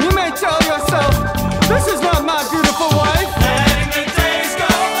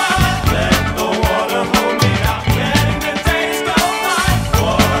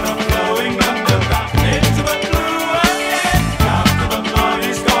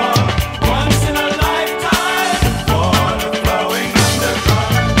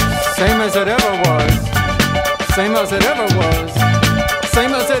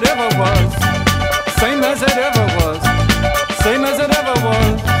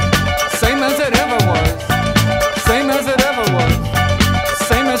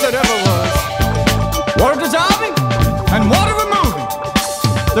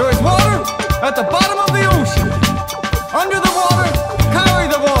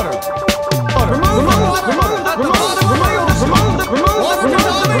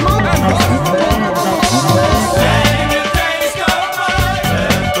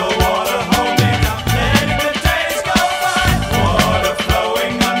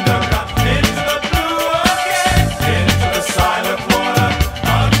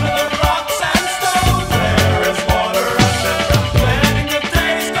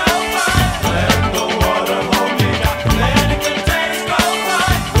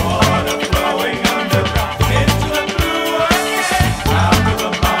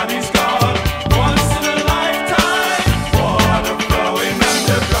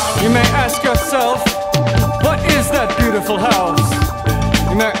 may ask yourself, what is that beautiful house?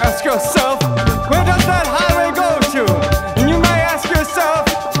 You may ask yourself, where does that highway go to? And you may ask yourself,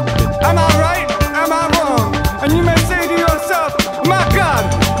 am I right? Am I wrong? And you may say to yourself, my God,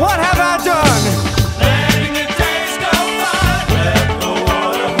 what have I done? Letting the days go by, let the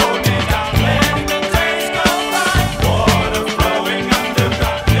water hold me down. Letting the days go by, water flowing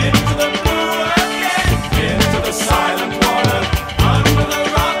underground into the blue again, into the silent water, under the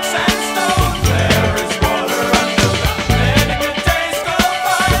rocks and stones.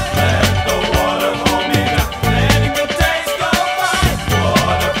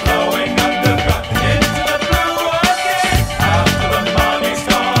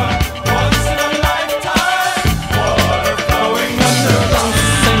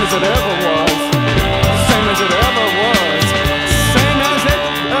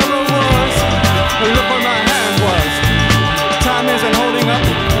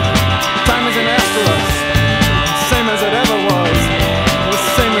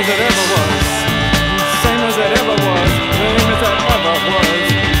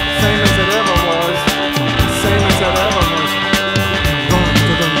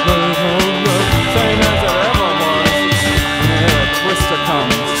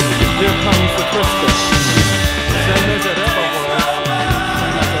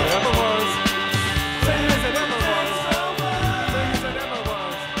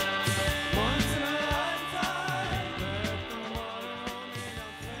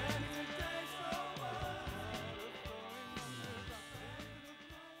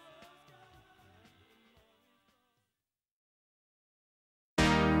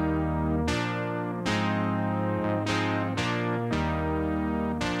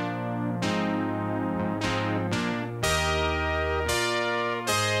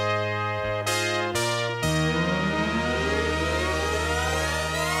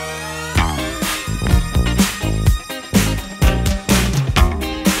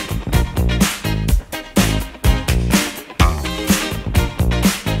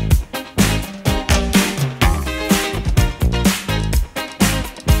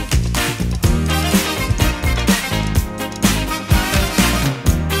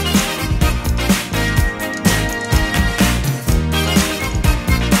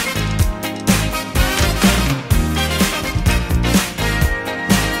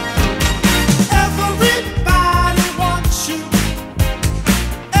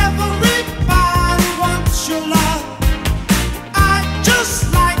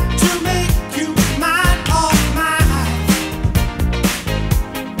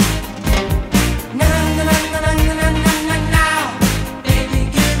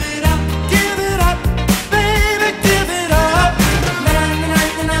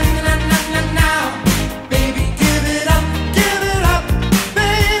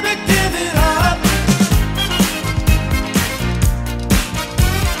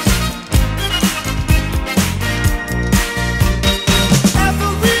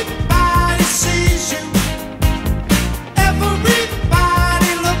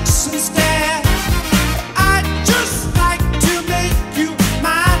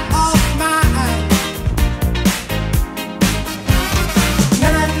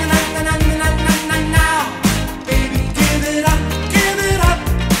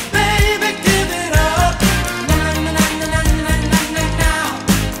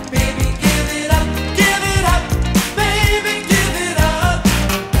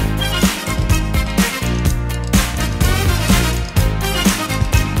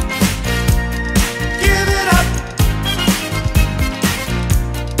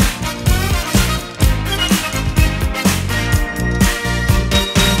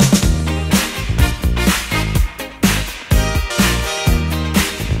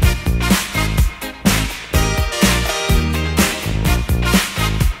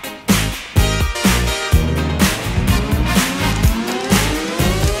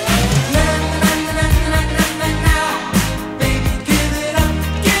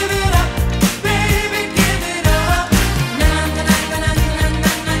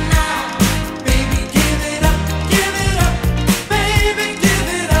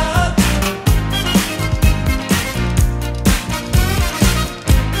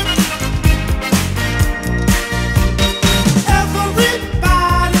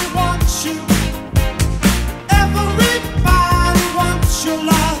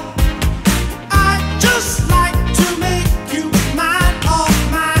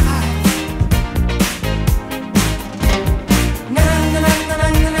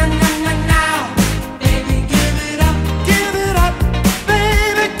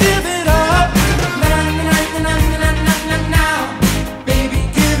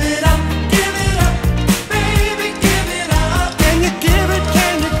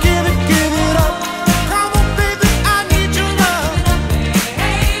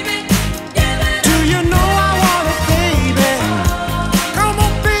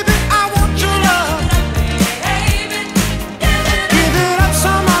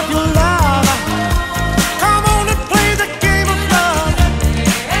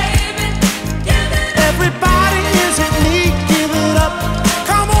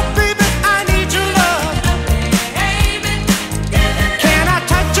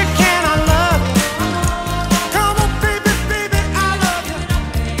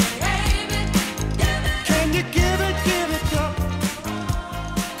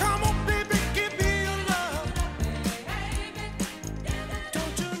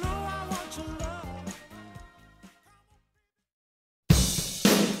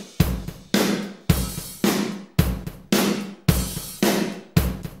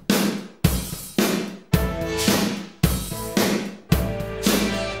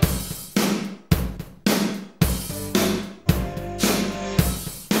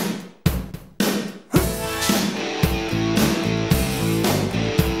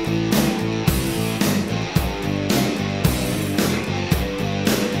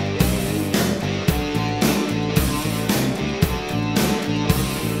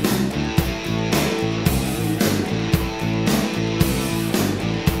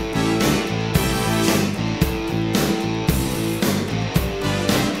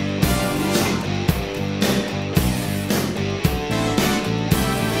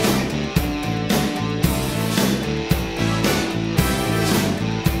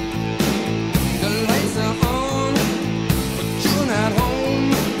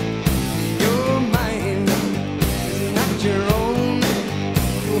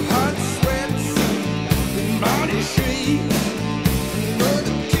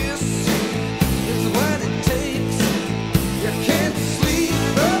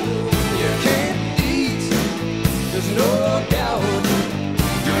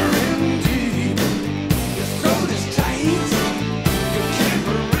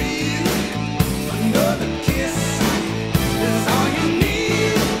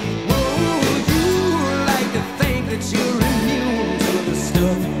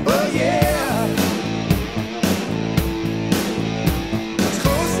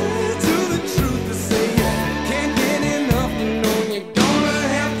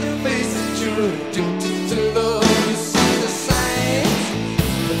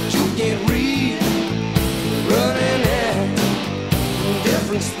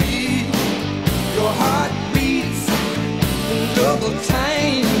 speed. Your heart beats in double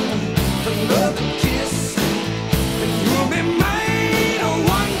time. Another kiss, and you'll be mine. A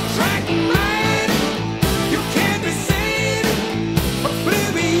one-track mind. You can't be sane.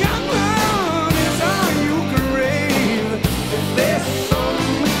 Oblivion is all you crave. If there's some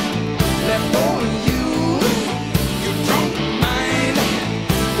left for you, you don't mind.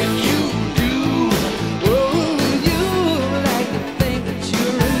 If you do, oh, you like to think that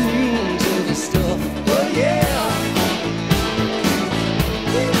you're immune to the stuff. Oh yeah.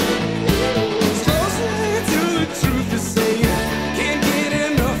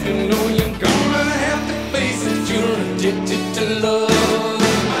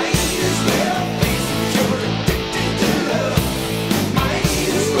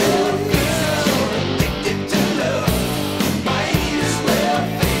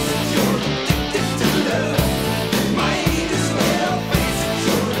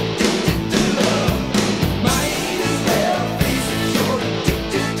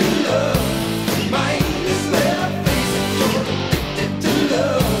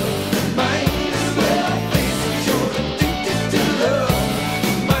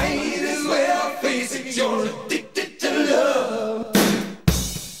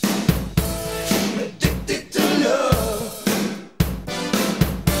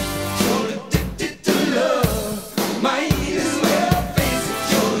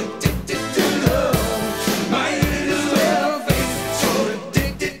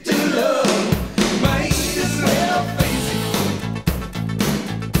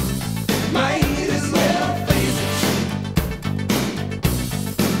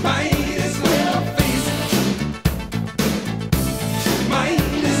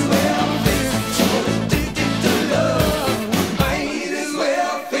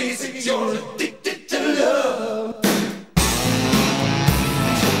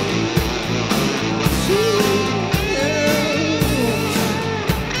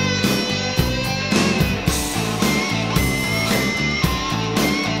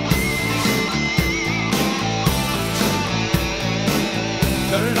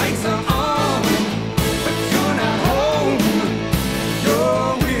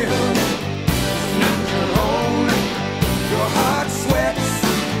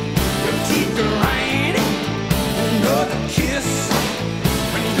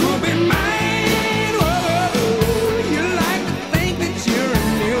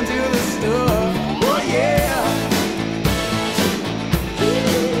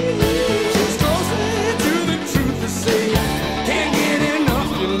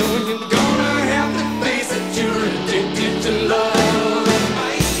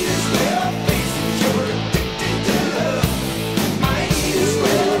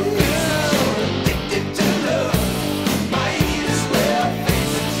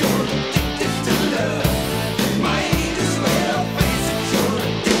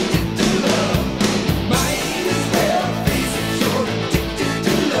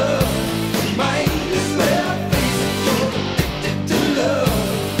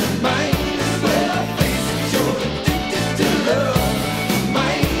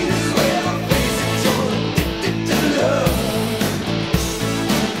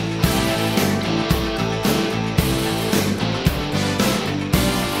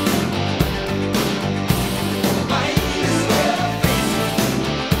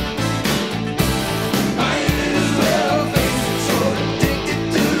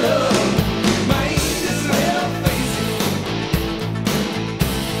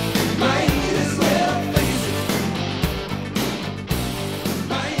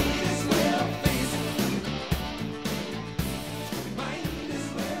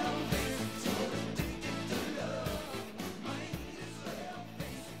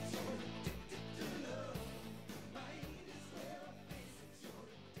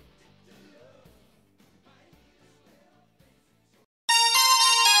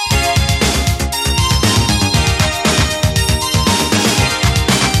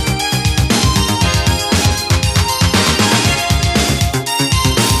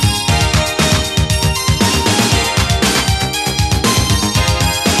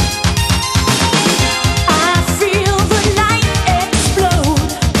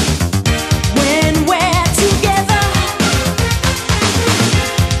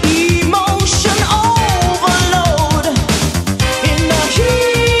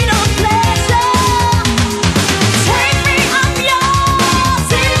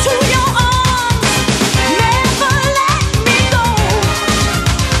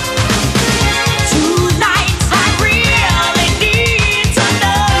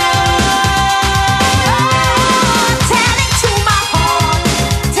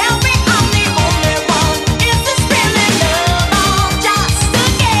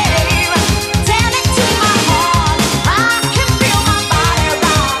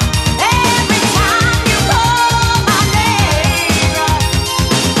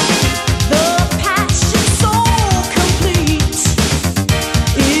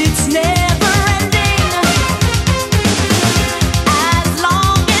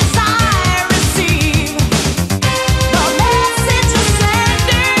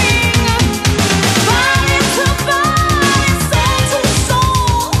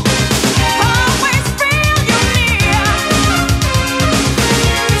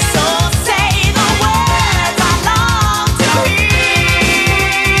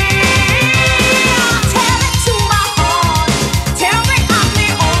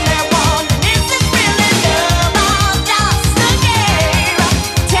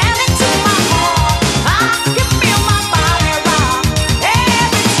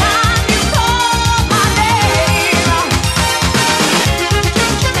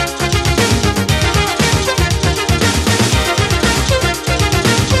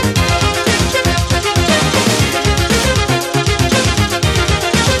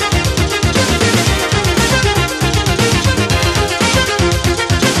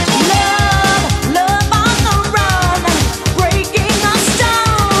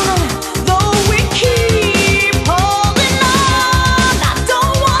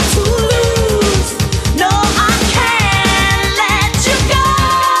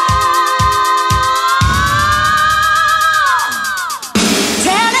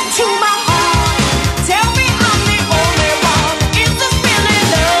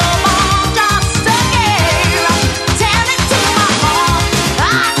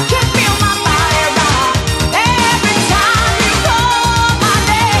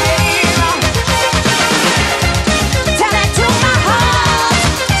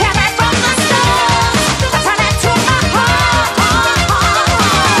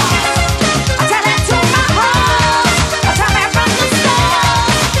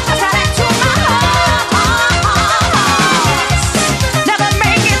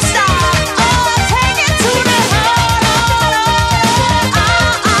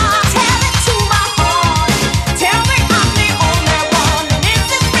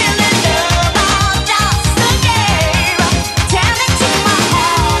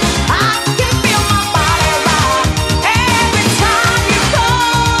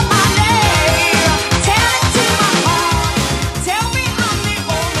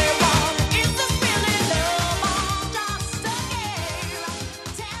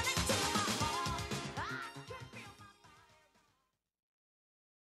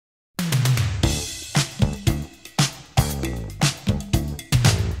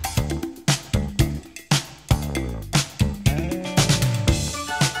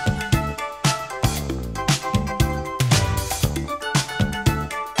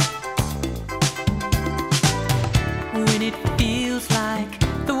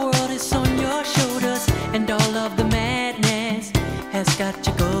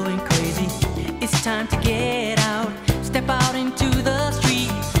 It's time to get out, step out into the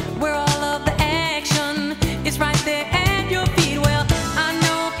street, where all of the action is right there at your feet. Well, I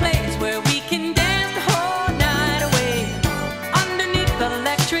know a place where we can dance the whole night away, underneath the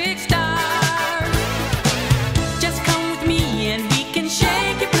electric stars. Just come with me and we can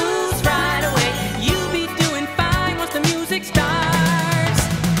shake your blues right away. You'll be doing fine once the music starts.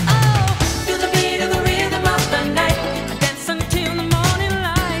 Oh, feel the beat of the rhythm of the night, dance until the morning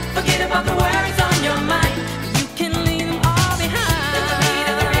light. Forget about the worries on your mind, you can leave them all behind. Feel the beat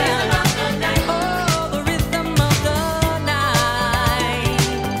of the rhythm of the night. Oh, the rhythm of the night.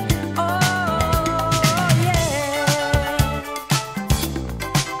 Oh, yeah.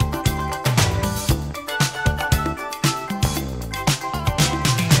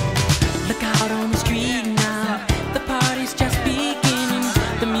 Look out on the street now, the party's just beginning.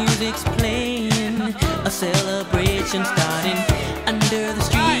 The music's playing, a celebration starting. Under the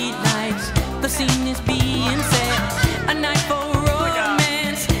street lights, the scene is being set. A night for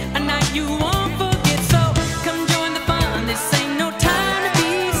romance, a night you won't forget. So come join the fun, this ain't no time to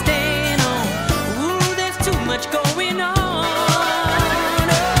be staying home. Ooh, there's too much going on.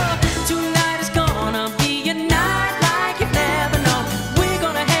 Oh, tonight is gonna be a night like you've never known. We're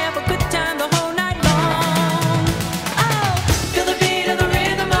gonna have a good time the whole night long. Oh, feel the beat of the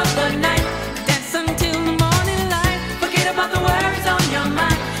rhythm of the night, dance until the morning light. Forget about the worries on your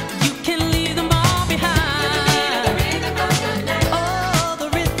mind, you can leave them all behind. Feel the beat of the rhythm of the night.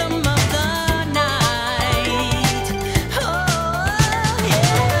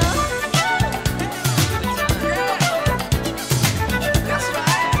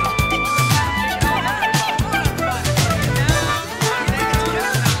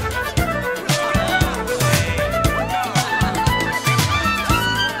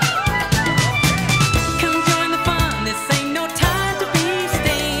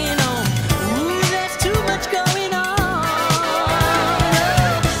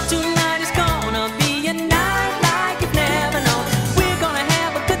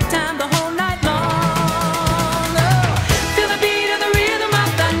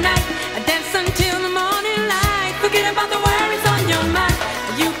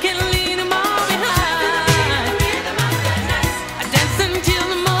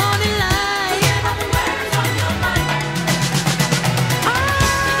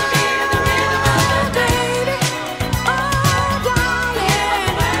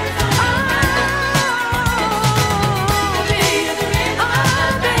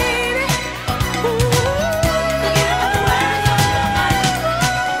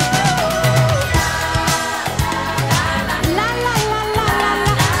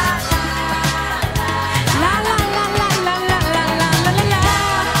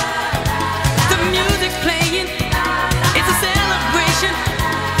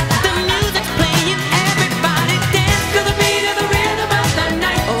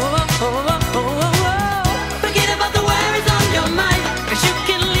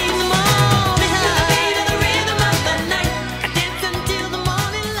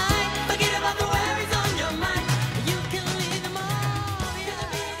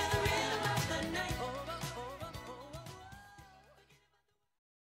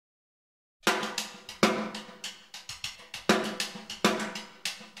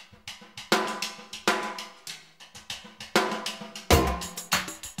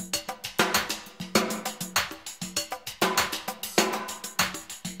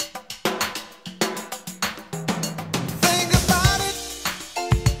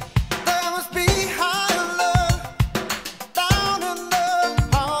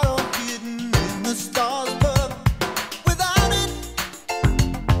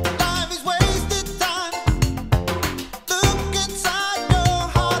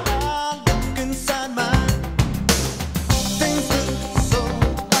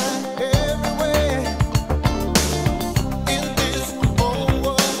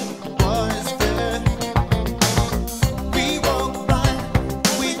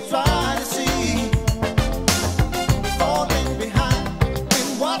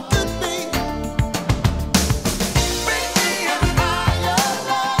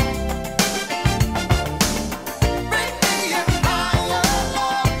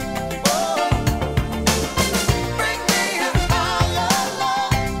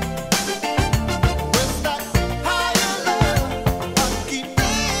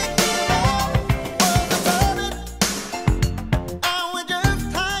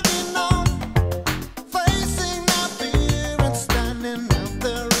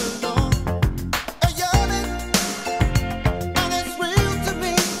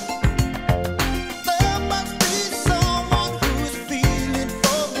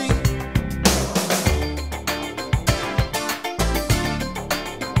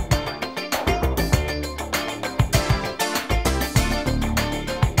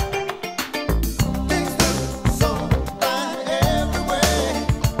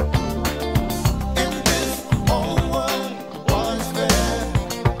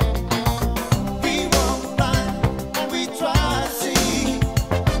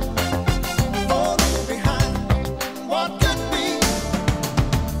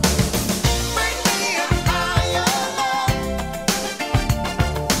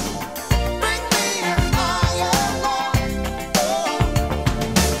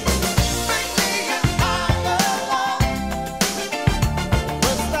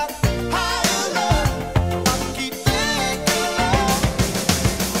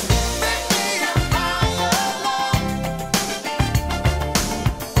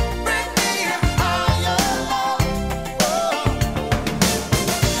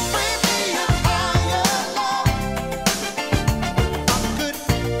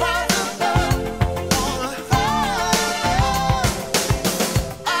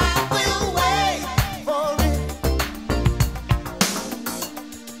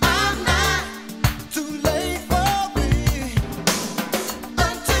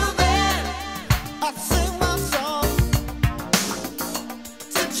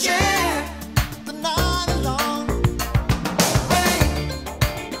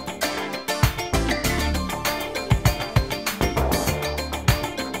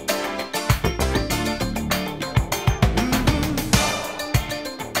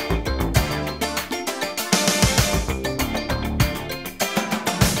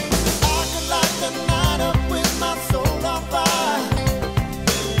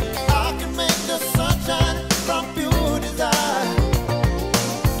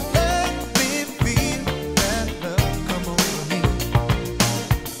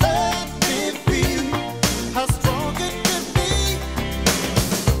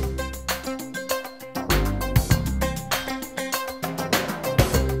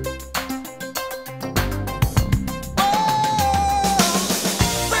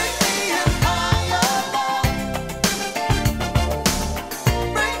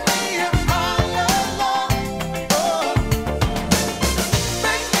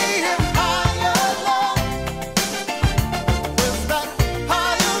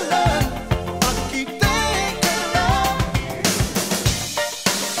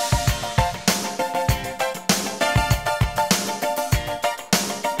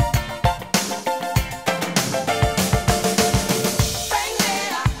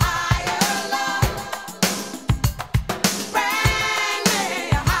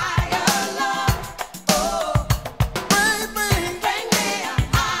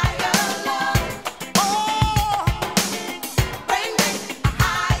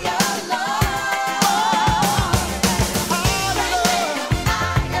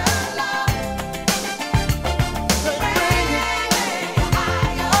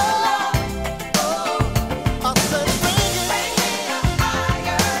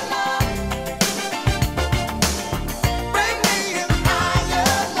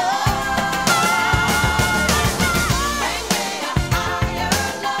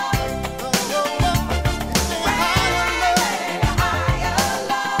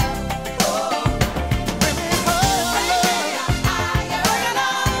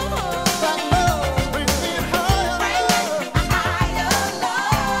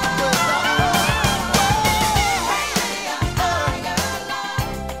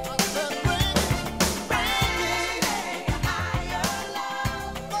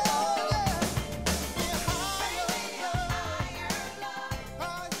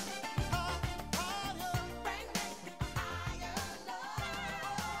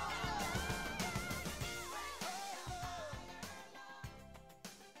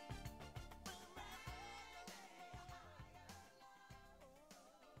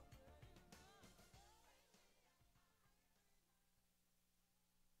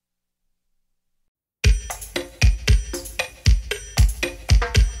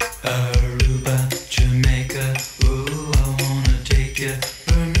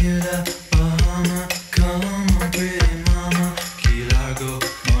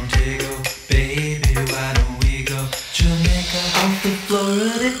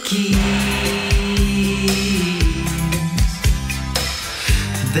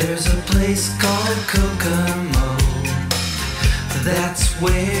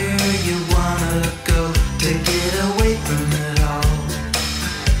 anywhere you wanna go to get away from it all.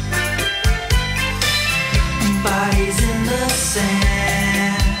 Bodies in the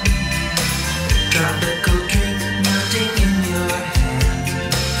sand, tropical drink melting in your hand.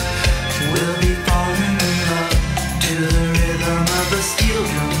 We'll be falling in love to the rhythm of a steel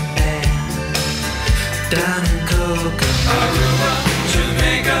drum band. Down in Kokomo, Aruba,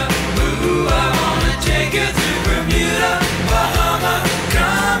 Jamaica, ooh, I wanna take you to Bermuda, Bahama.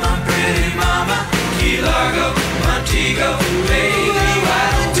 Come on, pretty mama, Key Largo, Montego, baby, why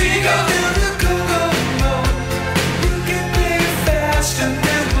don't we go down to Kokomo? You can play it fast and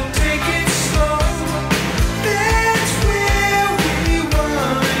then we'll take it slow. That's where we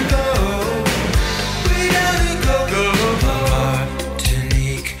wanna go. Way down to Kokomo.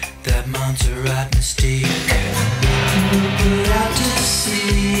 Martinique, that Montserrat mystique. We'll put out to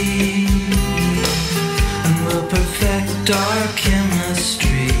sea and we'll perfect our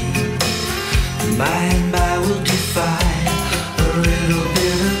chemistry. By and by we'll defy a little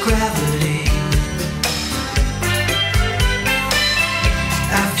bit of gravity.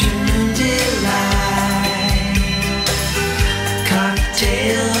 Afternoon delight,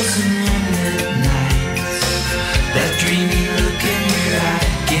 cocktails and moonlit nights. That dreamy look in your eye,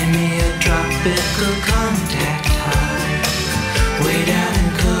 give me a tropical contact high. Way down in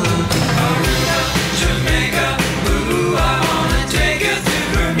Kokomo, Aruba, Jamaica, ooh, I wanna take you to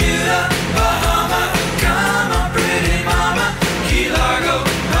Bermuda, Bahama. Come on, pretty mama, Key Largo,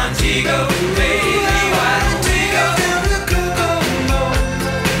 Montego, baby, why don't we go down to Kokomo?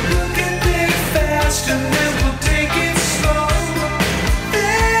 You can play it fast and then we'll take it slow.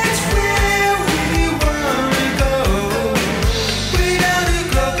 That's where we wanna go. Way down to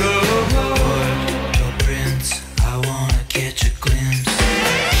Kokomo. Port-au-Prince, I wanna catch a glimpse.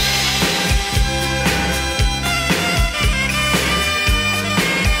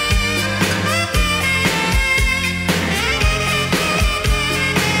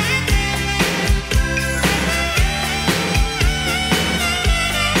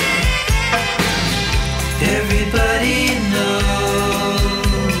 Everybody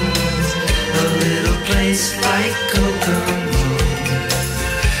knows a little place like Kokomo.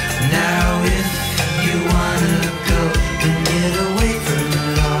 Now if you wanna go and get away from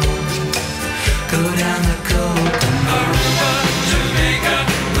it all, go down to Kokomo, Aruba, Jamaica,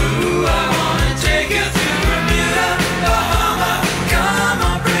 ooh, I wanna take you to Bermuda, Bahama. Come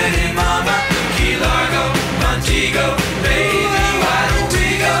on, pretty mama, Key Largo, Montego, baby, why don't we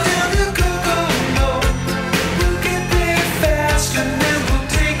go down to Kokomo? You can play it fast and then we'll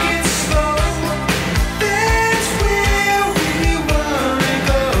take it slow. That's where we wanna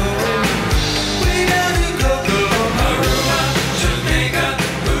go. Way down to Kokomo, Aruba, Jamaica,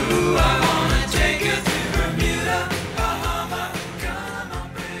 ooh, I wanna take you to Bermuda, Bahama. Come on,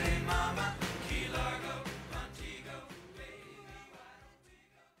 pretty mama, Key Largo, Montego, baby, why don't we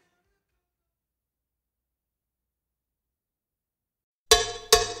go?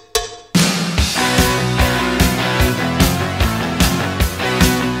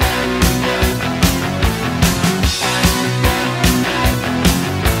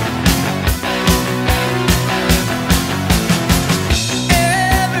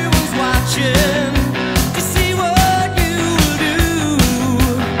 Everyone's watching to see what you do.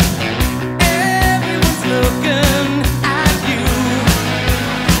 Everyone's looking at you.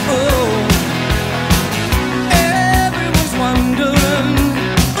 Oh, everyone's wondering,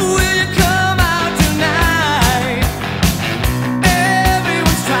 will you come out tonight?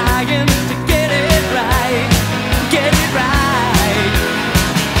 Everyone's trying to get it right, get it right.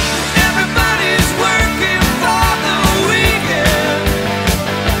 Everybody's working for the weekend.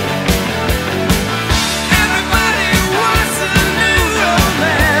 Everybody wants a new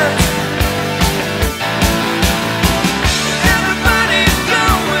romance. Everybody's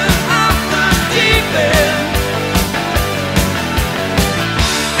going off the deep end.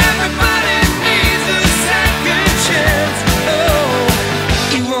 Everybody needs a second chance. Oh,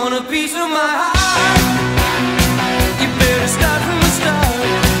 you want a piece of my heart? You better start from the start.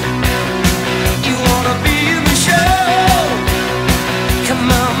 You wanna be in the show? Come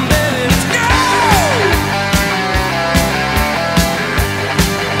on, baby, let's go.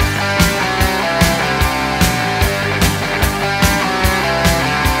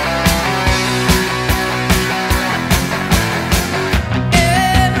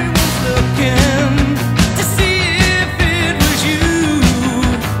 Everyone's looking to see if it was you.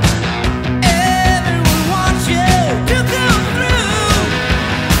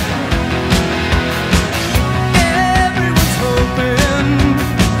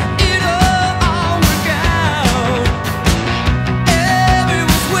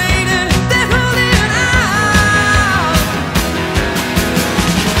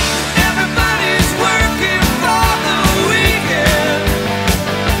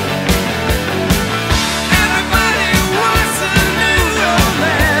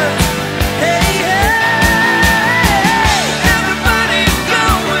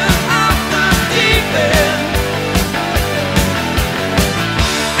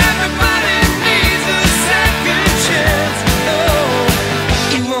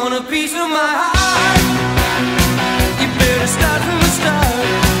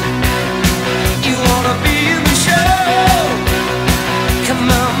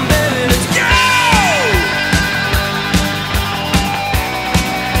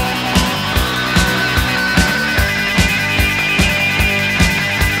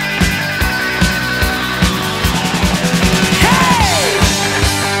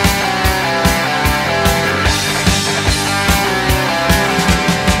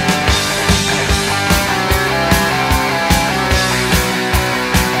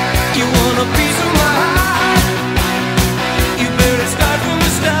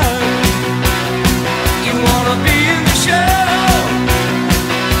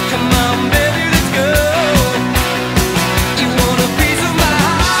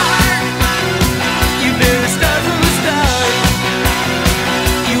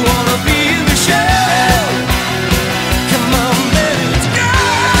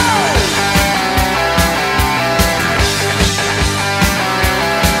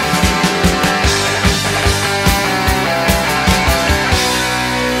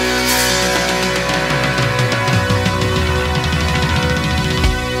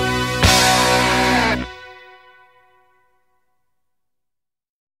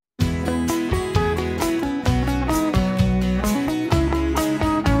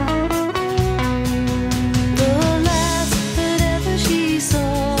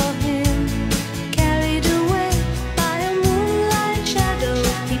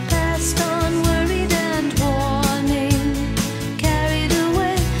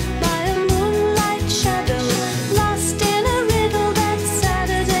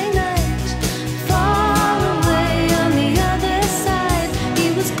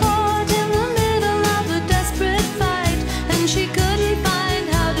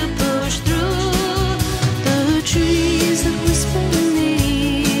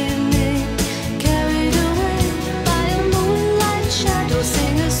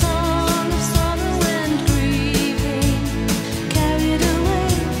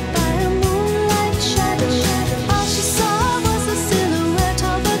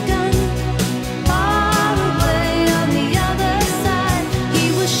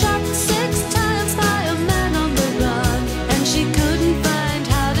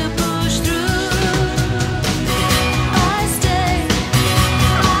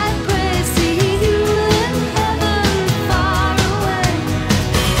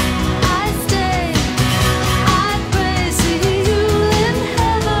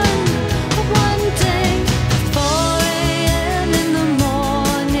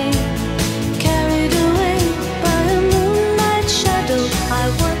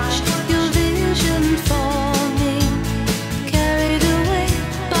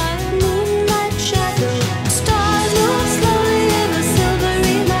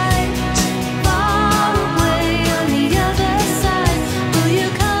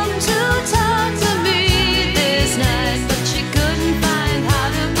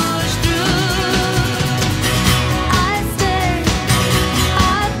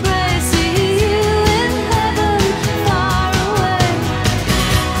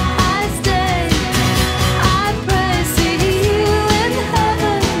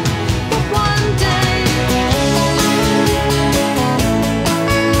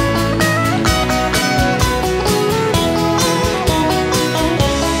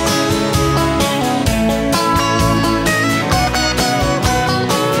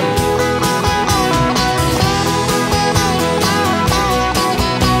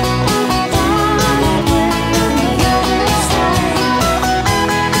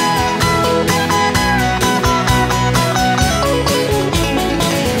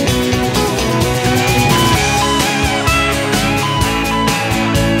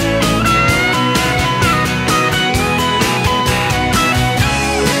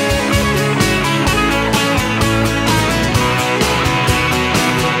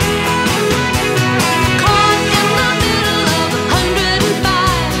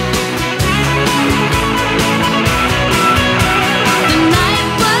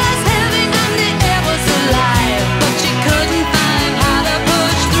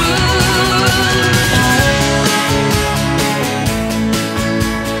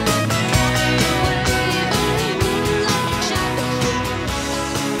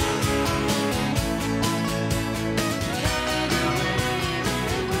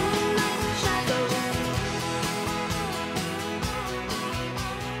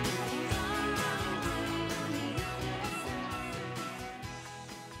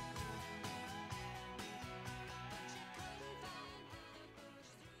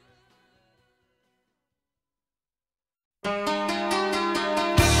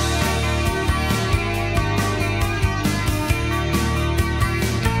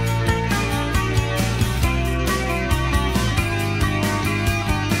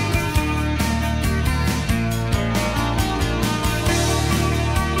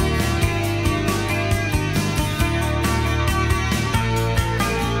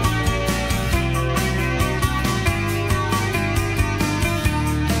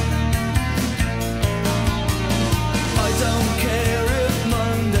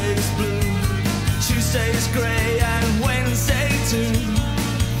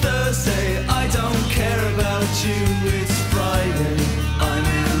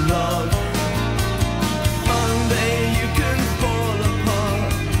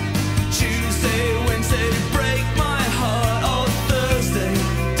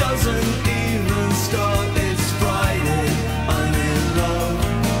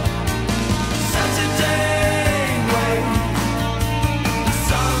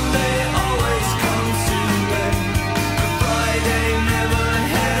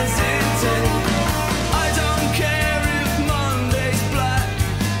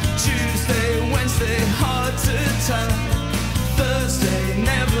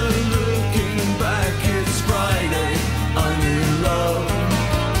 never looking back. It's Friday, I'm in love.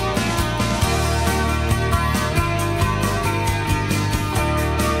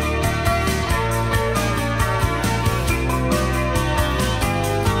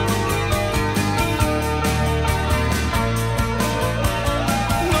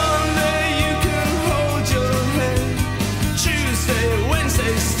 Monday you can hold your head. Tuesday,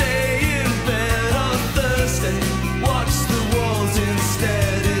 Wednesday, stay in bed. On Thursday, watch the walls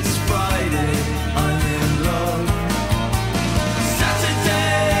instead.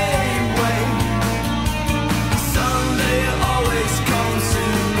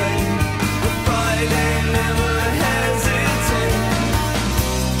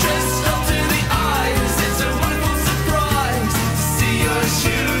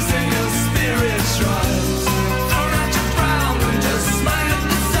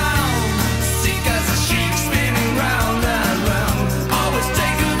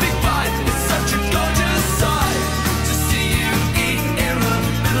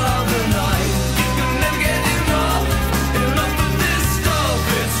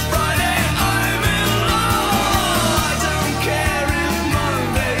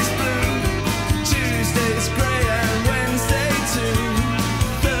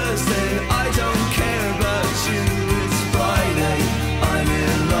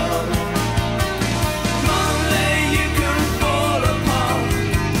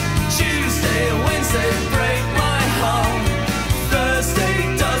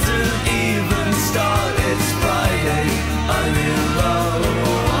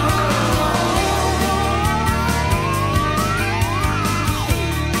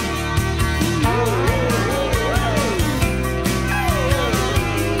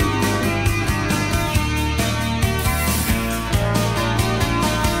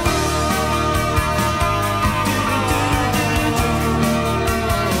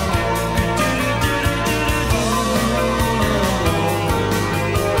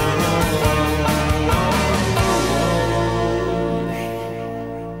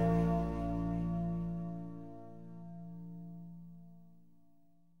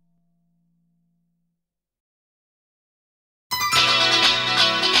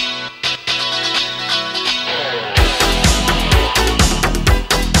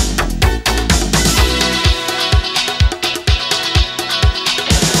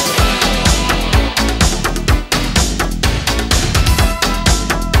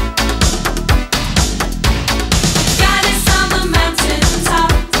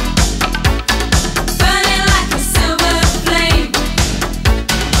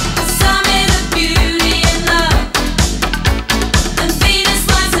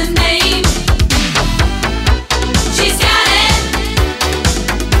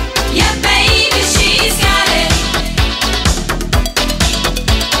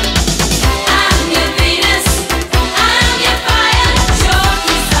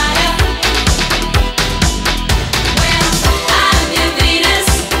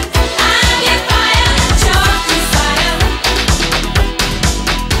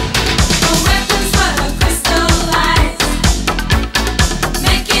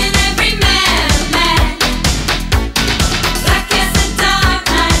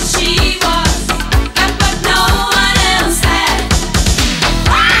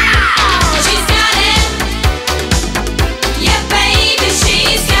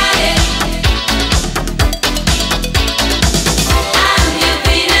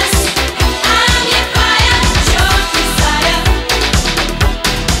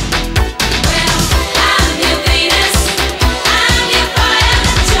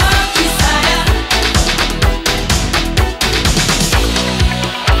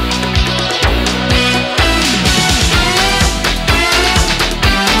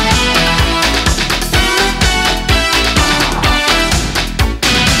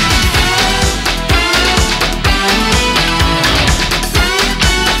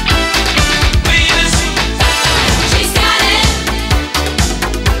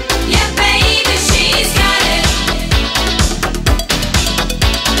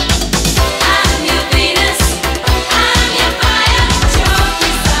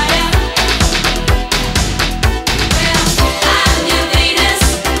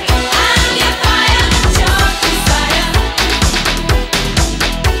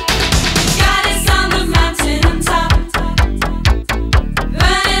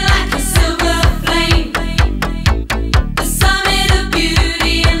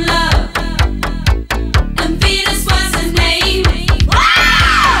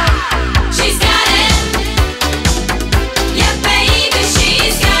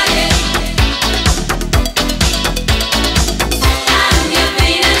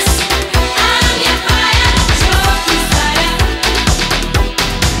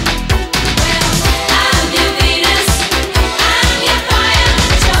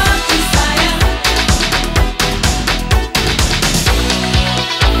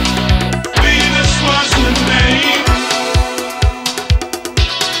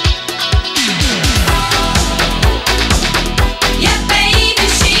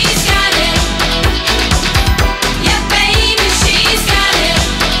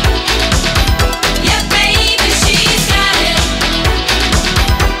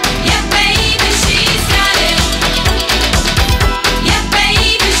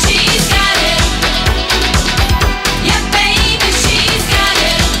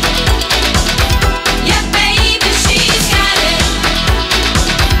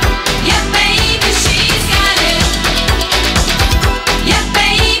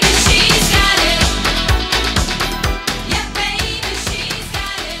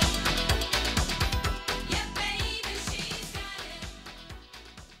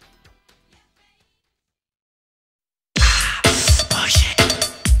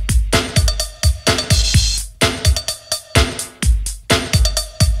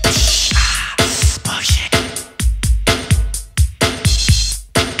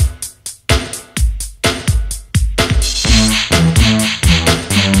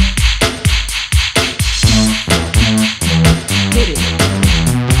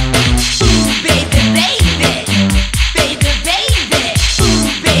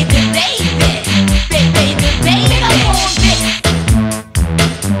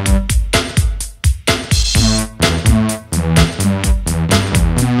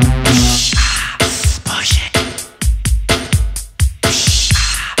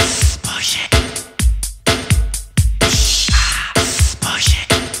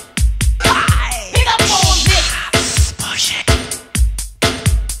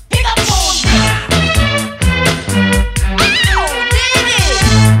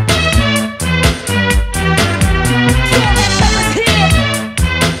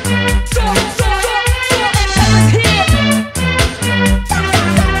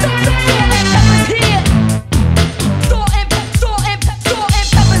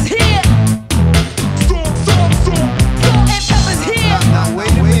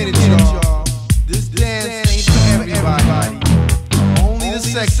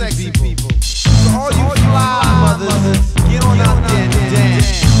 sexy people. So all you fly mothers, get on out there and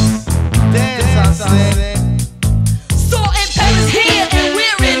dance. Dance, I said. Salt and pepper's here and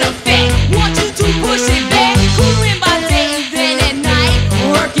we're in effect. Want you to push it back. Cooling by day and then at night,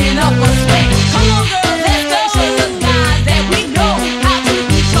 working up a sweat. Come on, girl, let's go. Show the guys that we know how to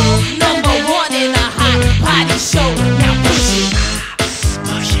control. Number one in a hot body show. Now push it.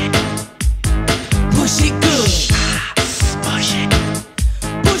 Push it. Push it good. Push it.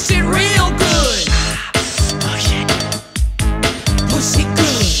 Push it real good. Push it. Push it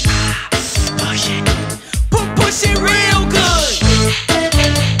good. Push it. Push it real good.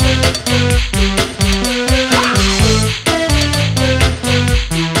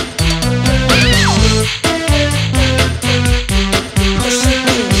 Push it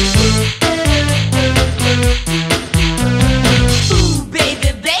good. Ooh,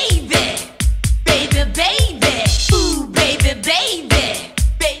 baby, baby. Baby, baby. Ooh, baby, baby.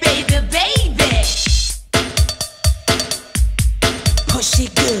 Baby, baby. Push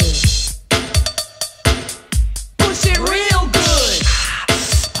it good. Push it real good.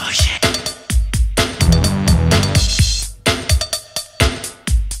 Push it.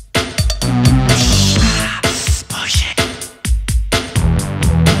 Push it.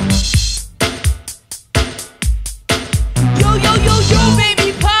 Yo, yo, yo, yo,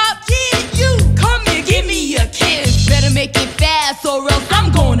 baby pop, yeah, you come here, give me a kiss. Better make it fast or else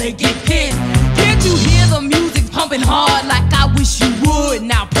I'm gonna get pissed. Can't you hear the music pumping hard like I wish you would?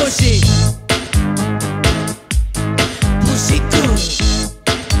 Now push it. Push it good.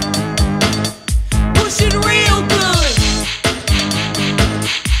 Push it real good.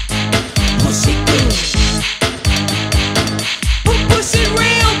 Push it good. Push it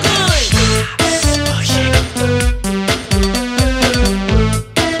real good. Push it.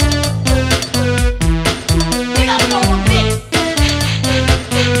 We gotta go with this.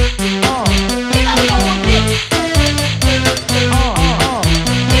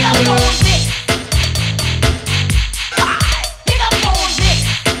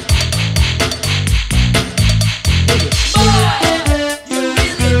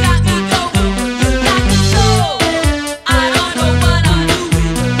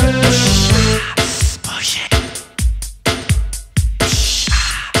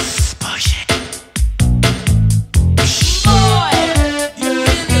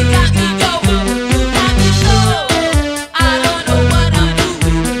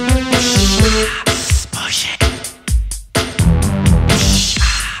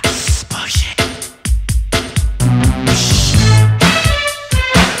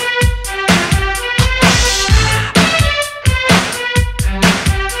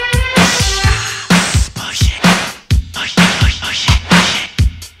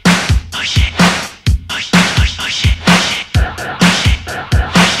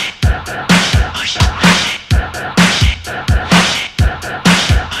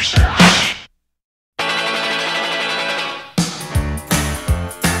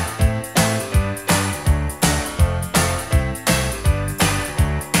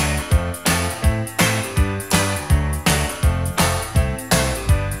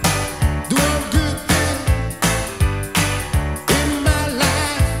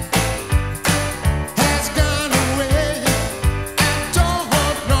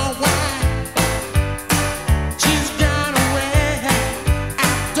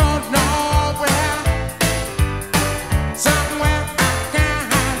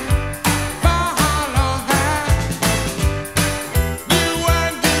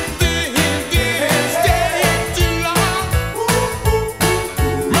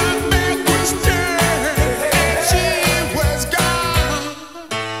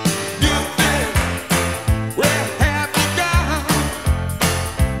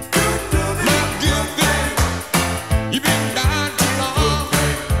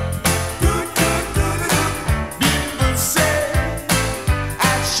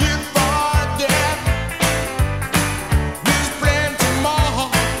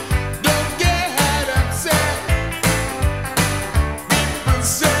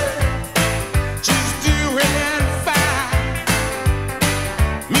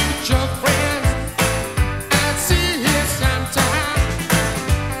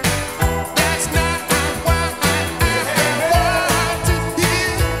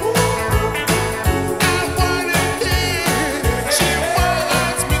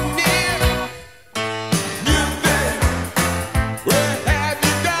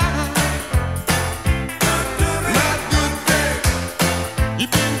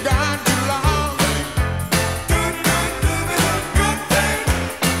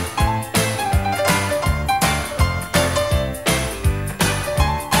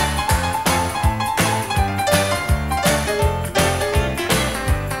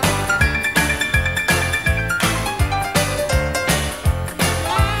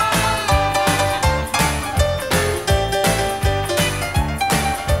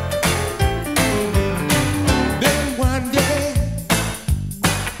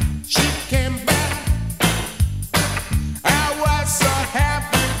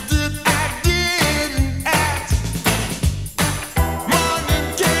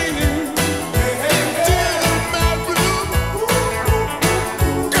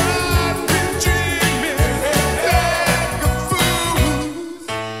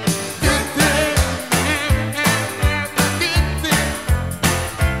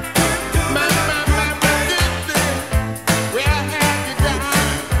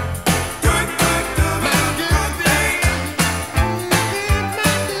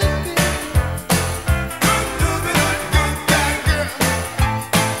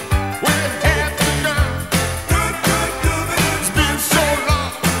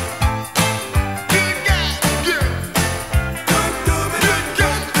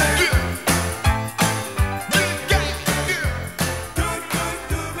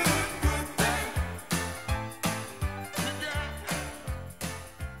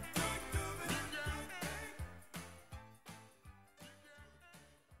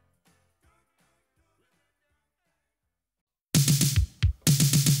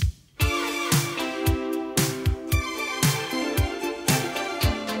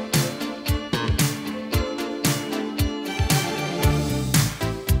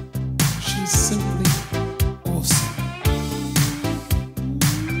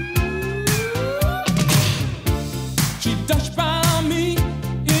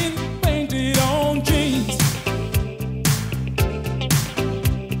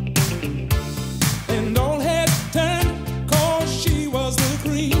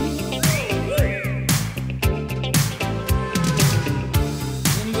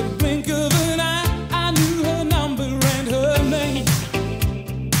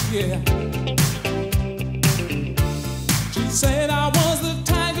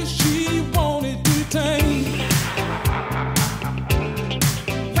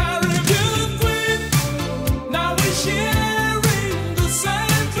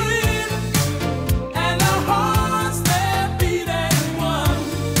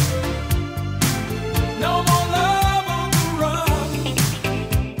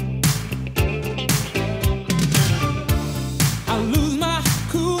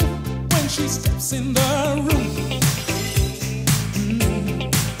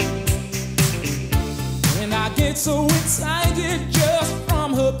 so excited just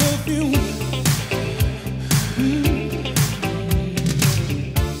from her perfume.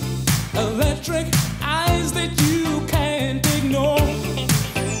 Electric eyes that you can't ignore,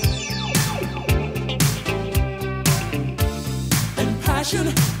 and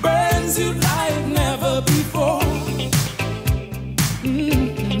passion burns you like never before.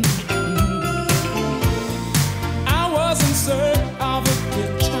 I was in search of a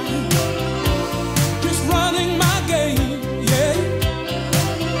picture, just running my game, yeah.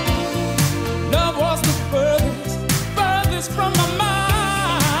 Love was the furthest from my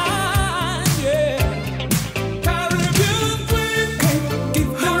mind, yeah. Caribbean queen,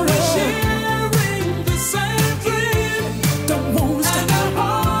 give her a sharing the same dream. Don't want to stand our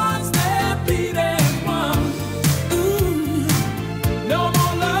hearts that beat as one. Ooh, no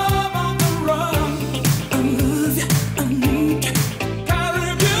more love on the run. I love you, I need you.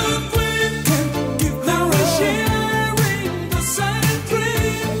 Caribbean queen, give her a sharing the same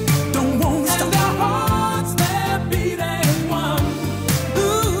dream. Don't want to stand our hearts that beat as one.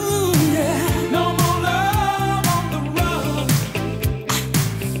 Ooh, yeah, no more love on the run.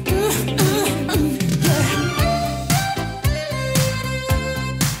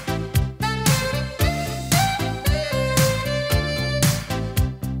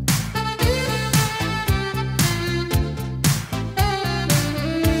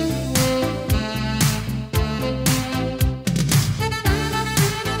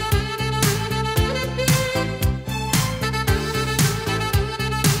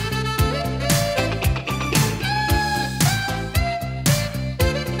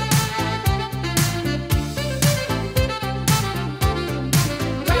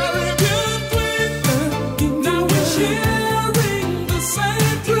 Caribbean queen, now we're sharing the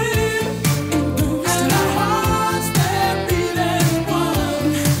same dream. And our hearts that beat as one.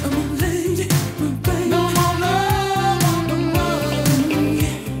 I'm a lady, my baby. No more love on the run.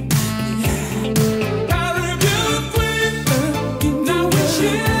 Caribbean queen, now we're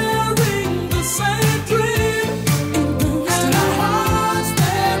sharing the same dream. And our hearts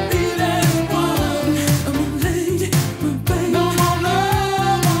that beat as one. I'm a lady, my baby. No more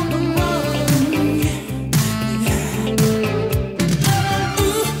love on the run.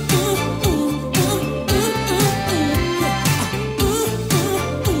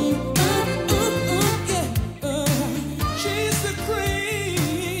 She's the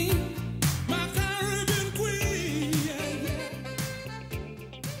queen, my Caribbean queen.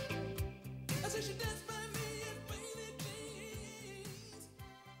 I said she danced by me in faded jeans.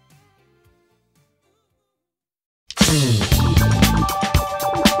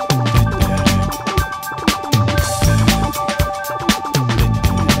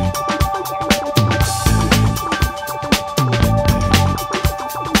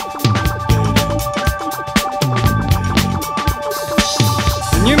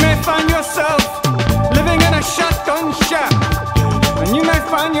 And you may find yourself living in a shotgun shack. And you may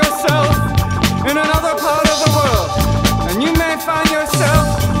find yourself in another part of the world. And you may find yourself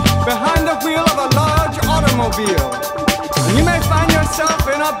behind the wheel of a large automobile. And you may find yourself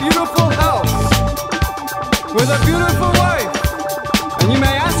in a beautiful house with a beautiful wife. And you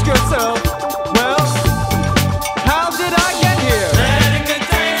may ask yourself, well, how did I get here? Letting the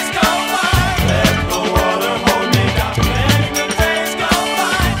days go by, let the water hold me down. Letting the days go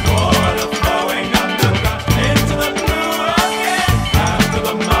by, water flowing underground into the blue again. After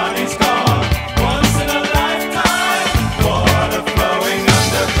the money's gone, once in a lifetime, water flowing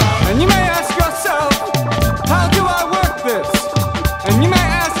underground. And you may ask yourself, how do I work this? And you may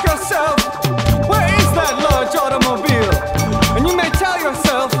ask yourself, where is that large automobile? And you may tell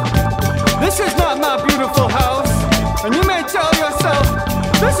yourself, this is not my beautiful house. And you may tell yourself,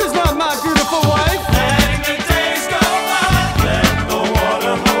 this is not my beautiful wife. Letting the days go by, let the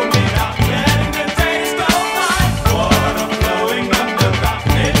water hold me down. Letting the days go by, water flowing underground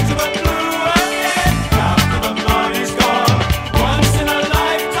into the blue again. After the money's gone, once in a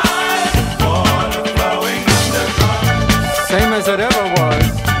lifetime, water flowing underground. Same as it ever was.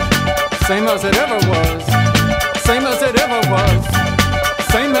 Same as it ever was. Same as it ever was.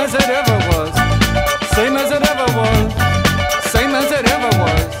 Same as it ever was. Same as it ever was. Same as it ever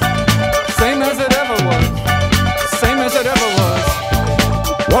was. Same as it ever was. Same as it ever was.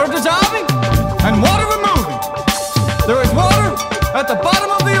 Water dissolving and water removing. There is water at the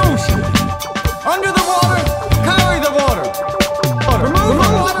bottom of the ocean. Under the water, carry the water. Remove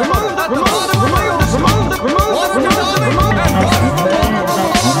the water at the bottom of the ocean. Water dissolving and water removing.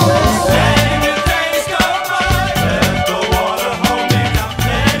 Letting the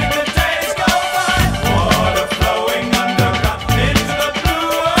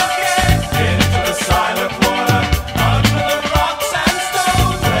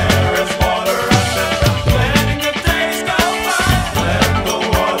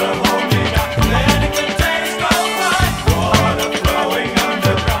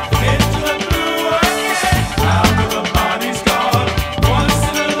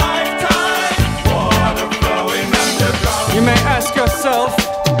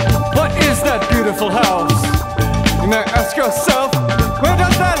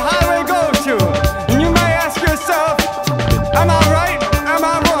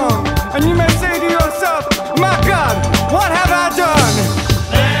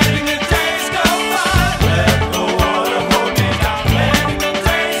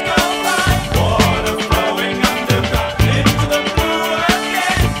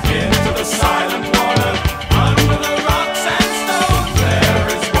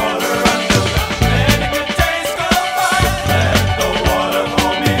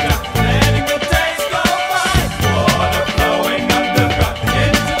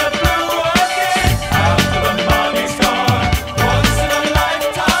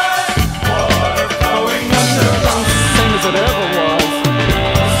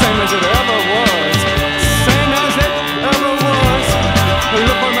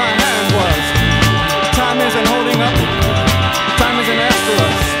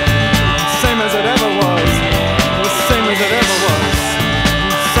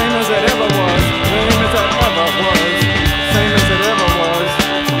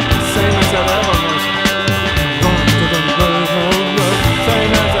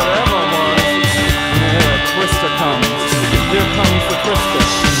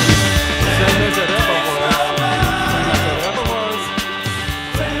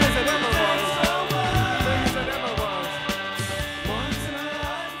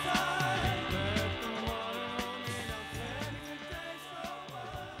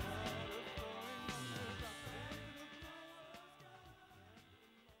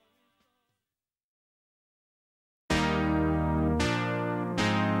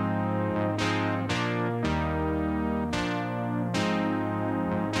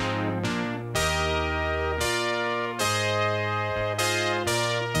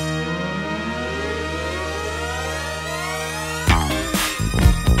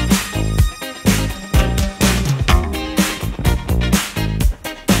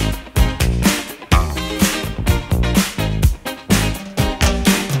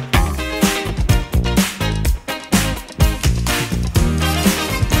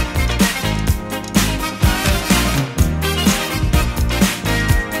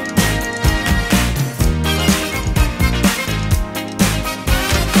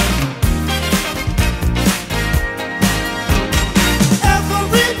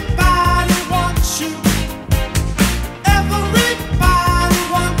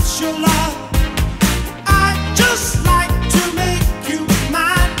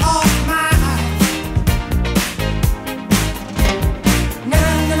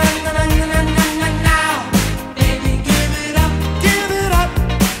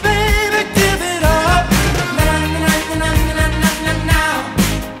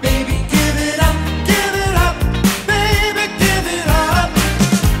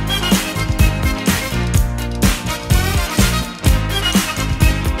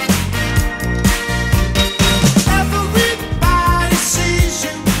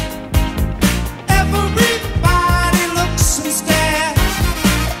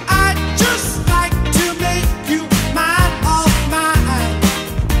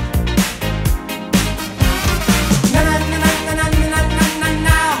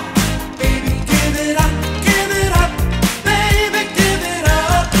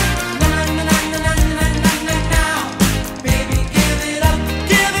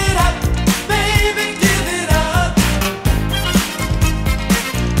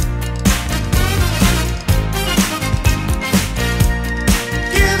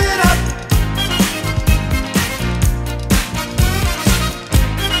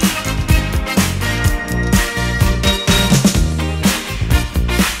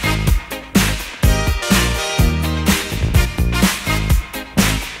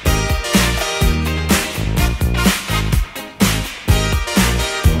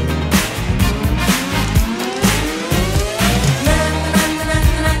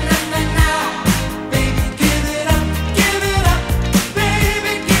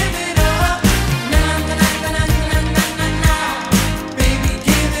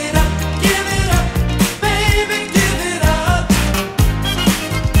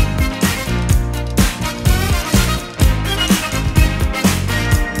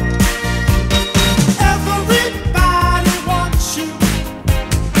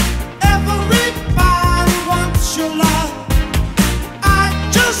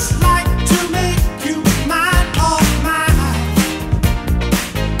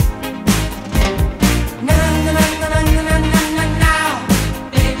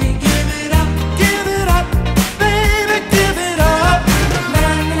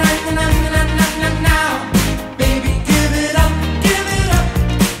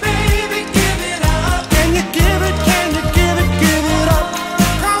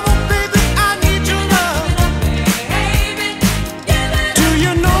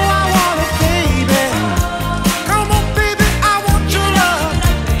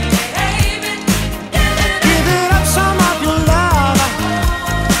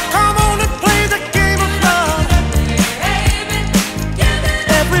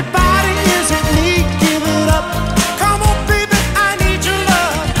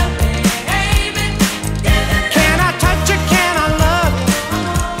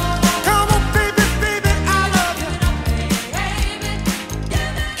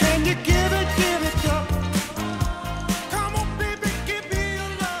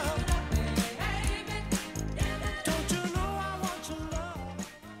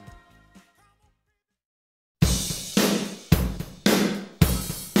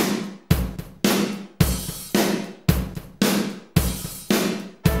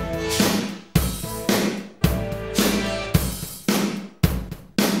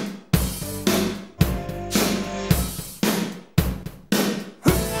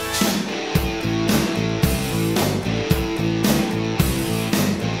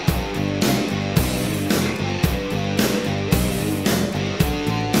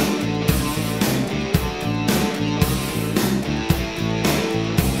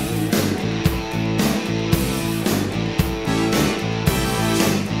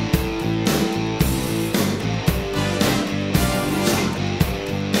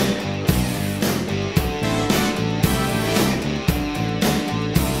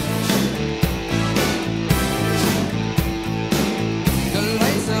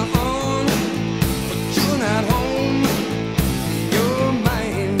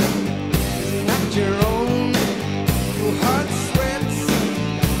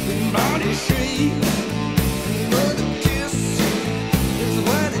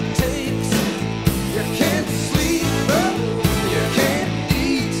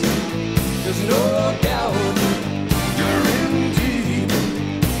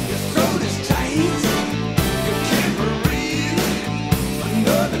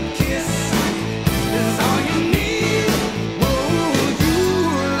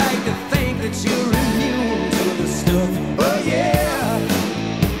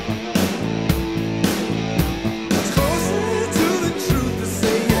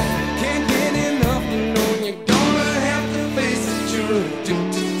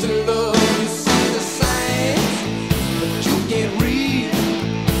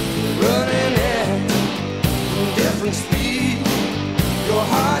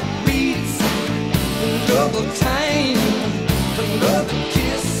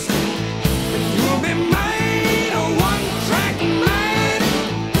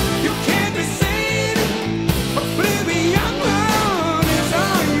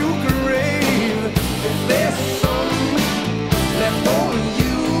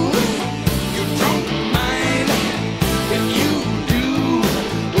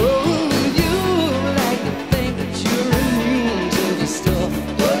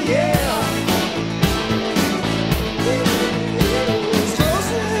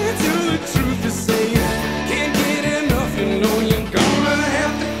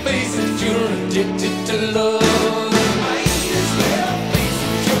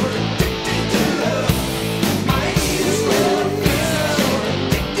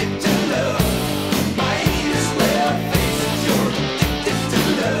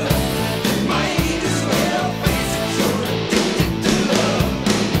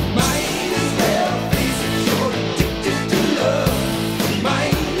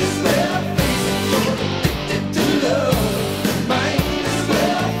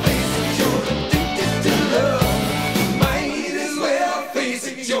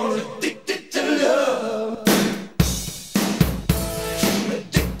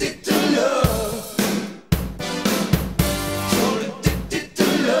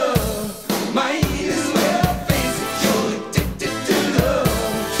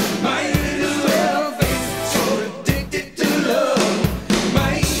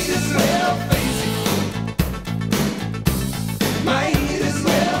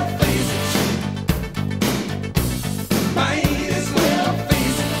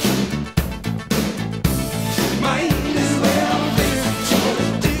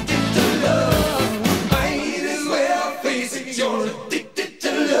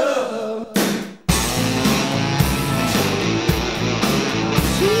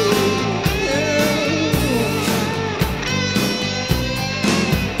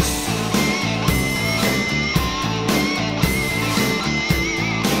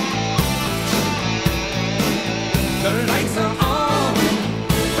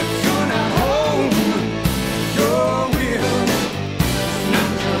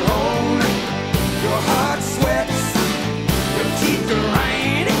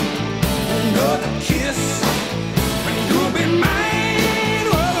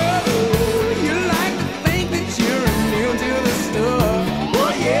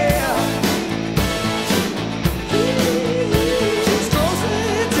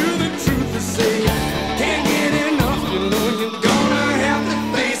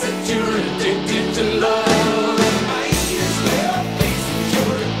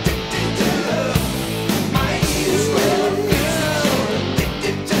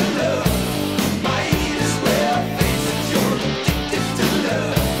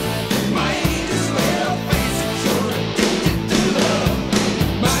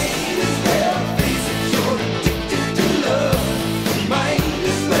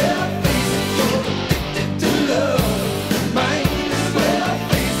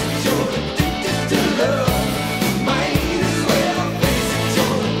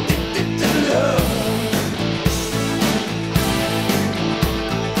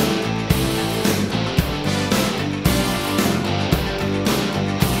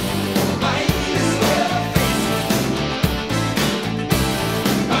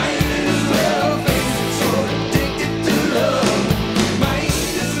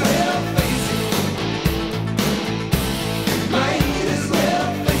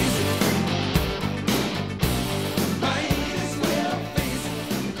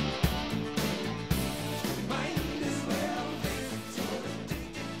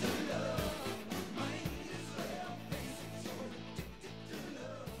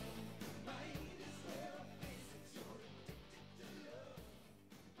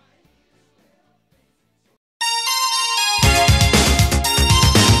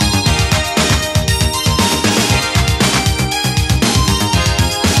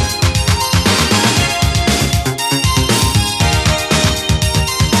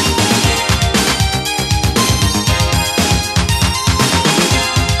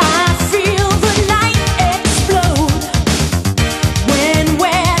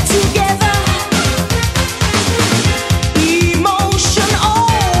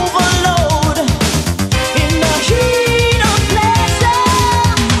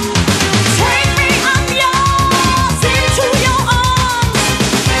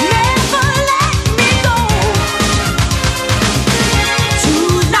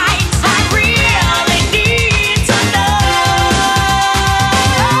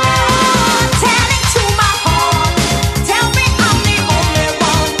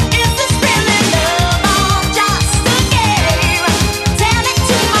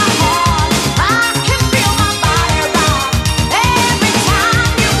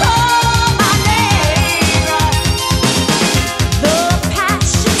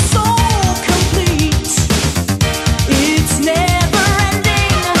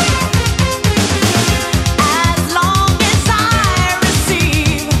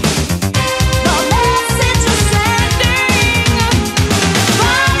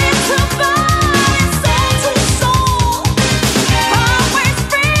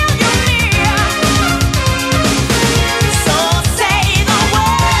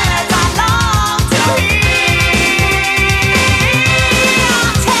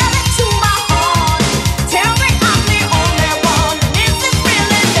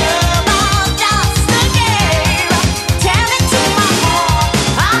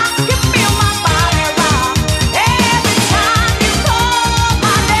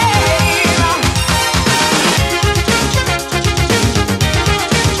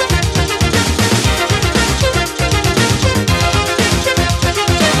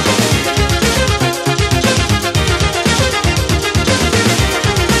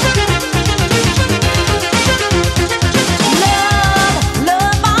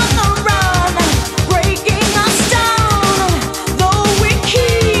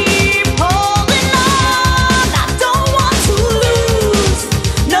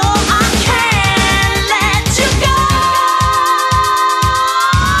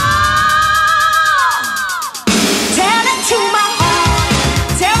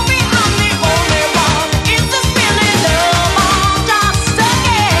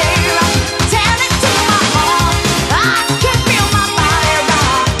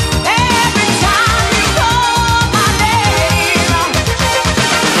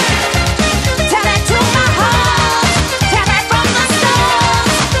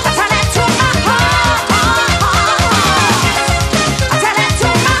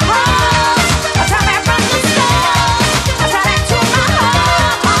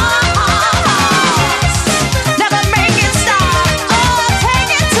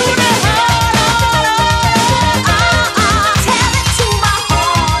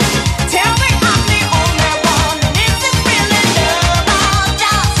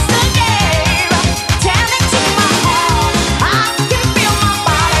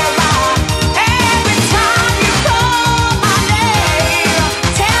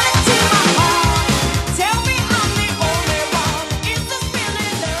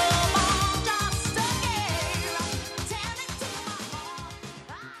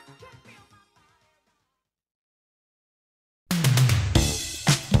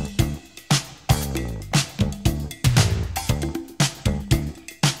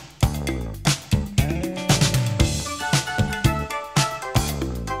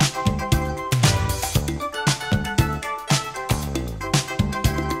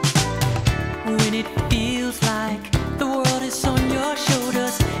when it feels like the world is on your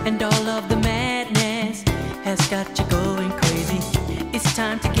shoulders and all of the madness has got you going crazy. It's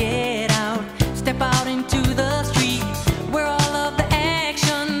time to get out, step out into the street where all of the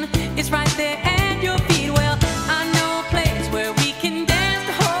action is right there at your feet. Well, I know a place where we can dance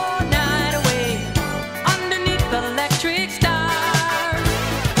the whole night away underneath the electric stars.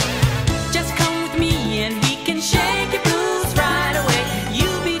 Just come with me and we can shake your blues right away.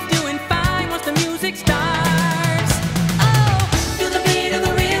 You'll be doing fine once the music starts.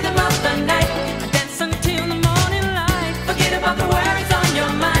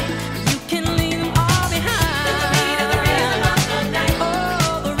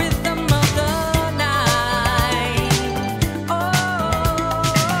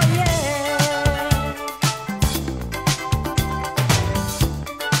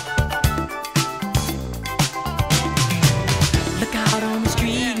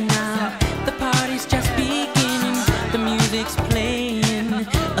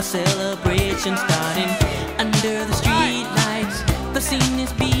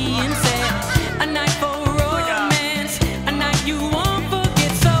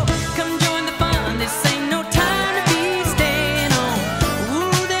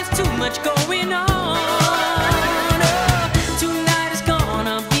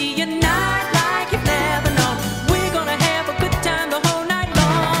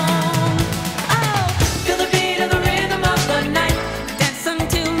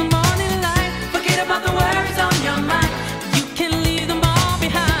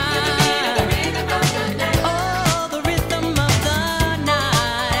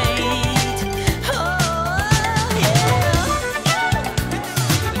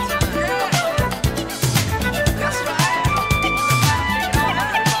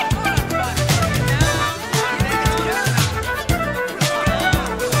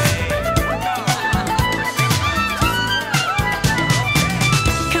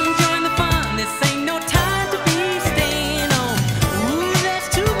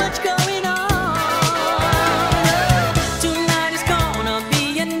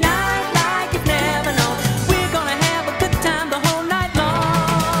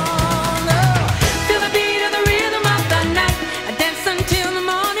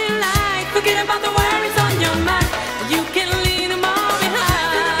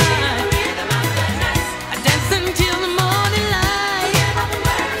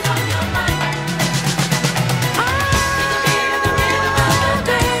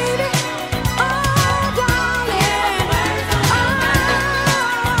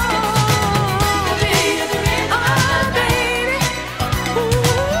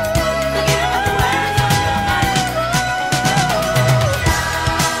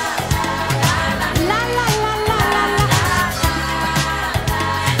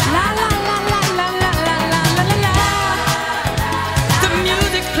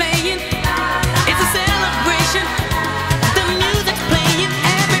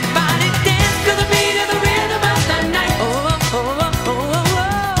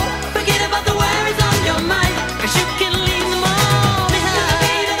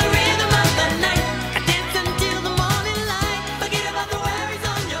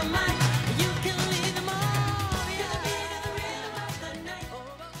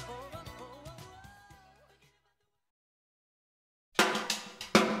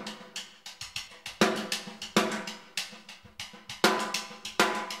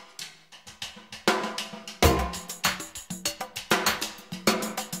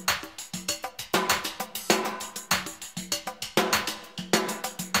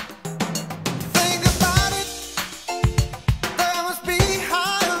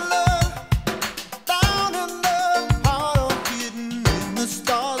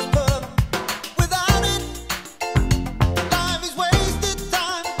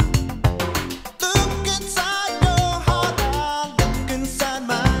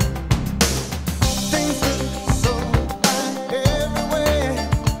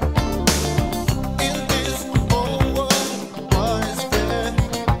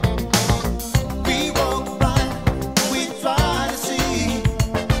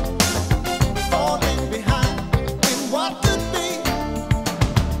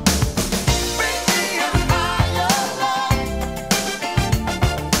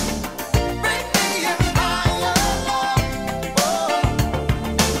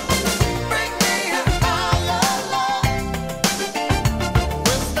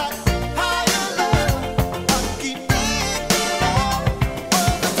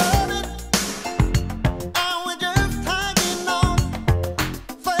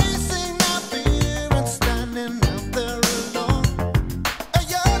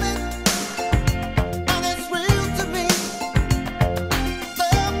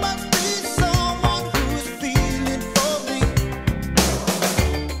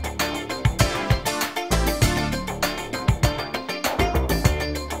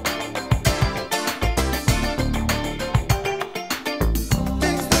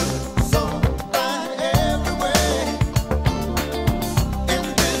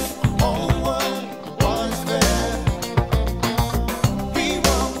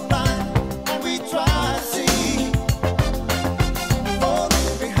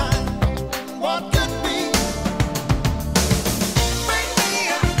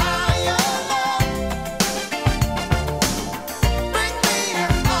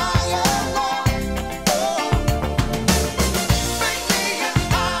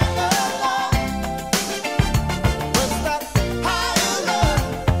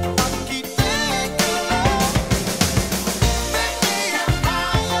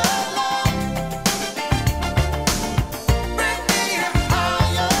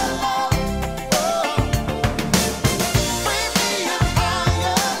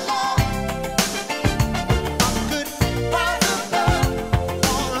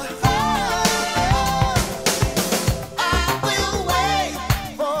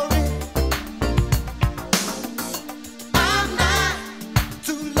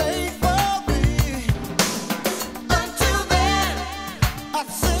 I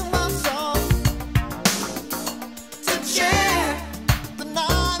say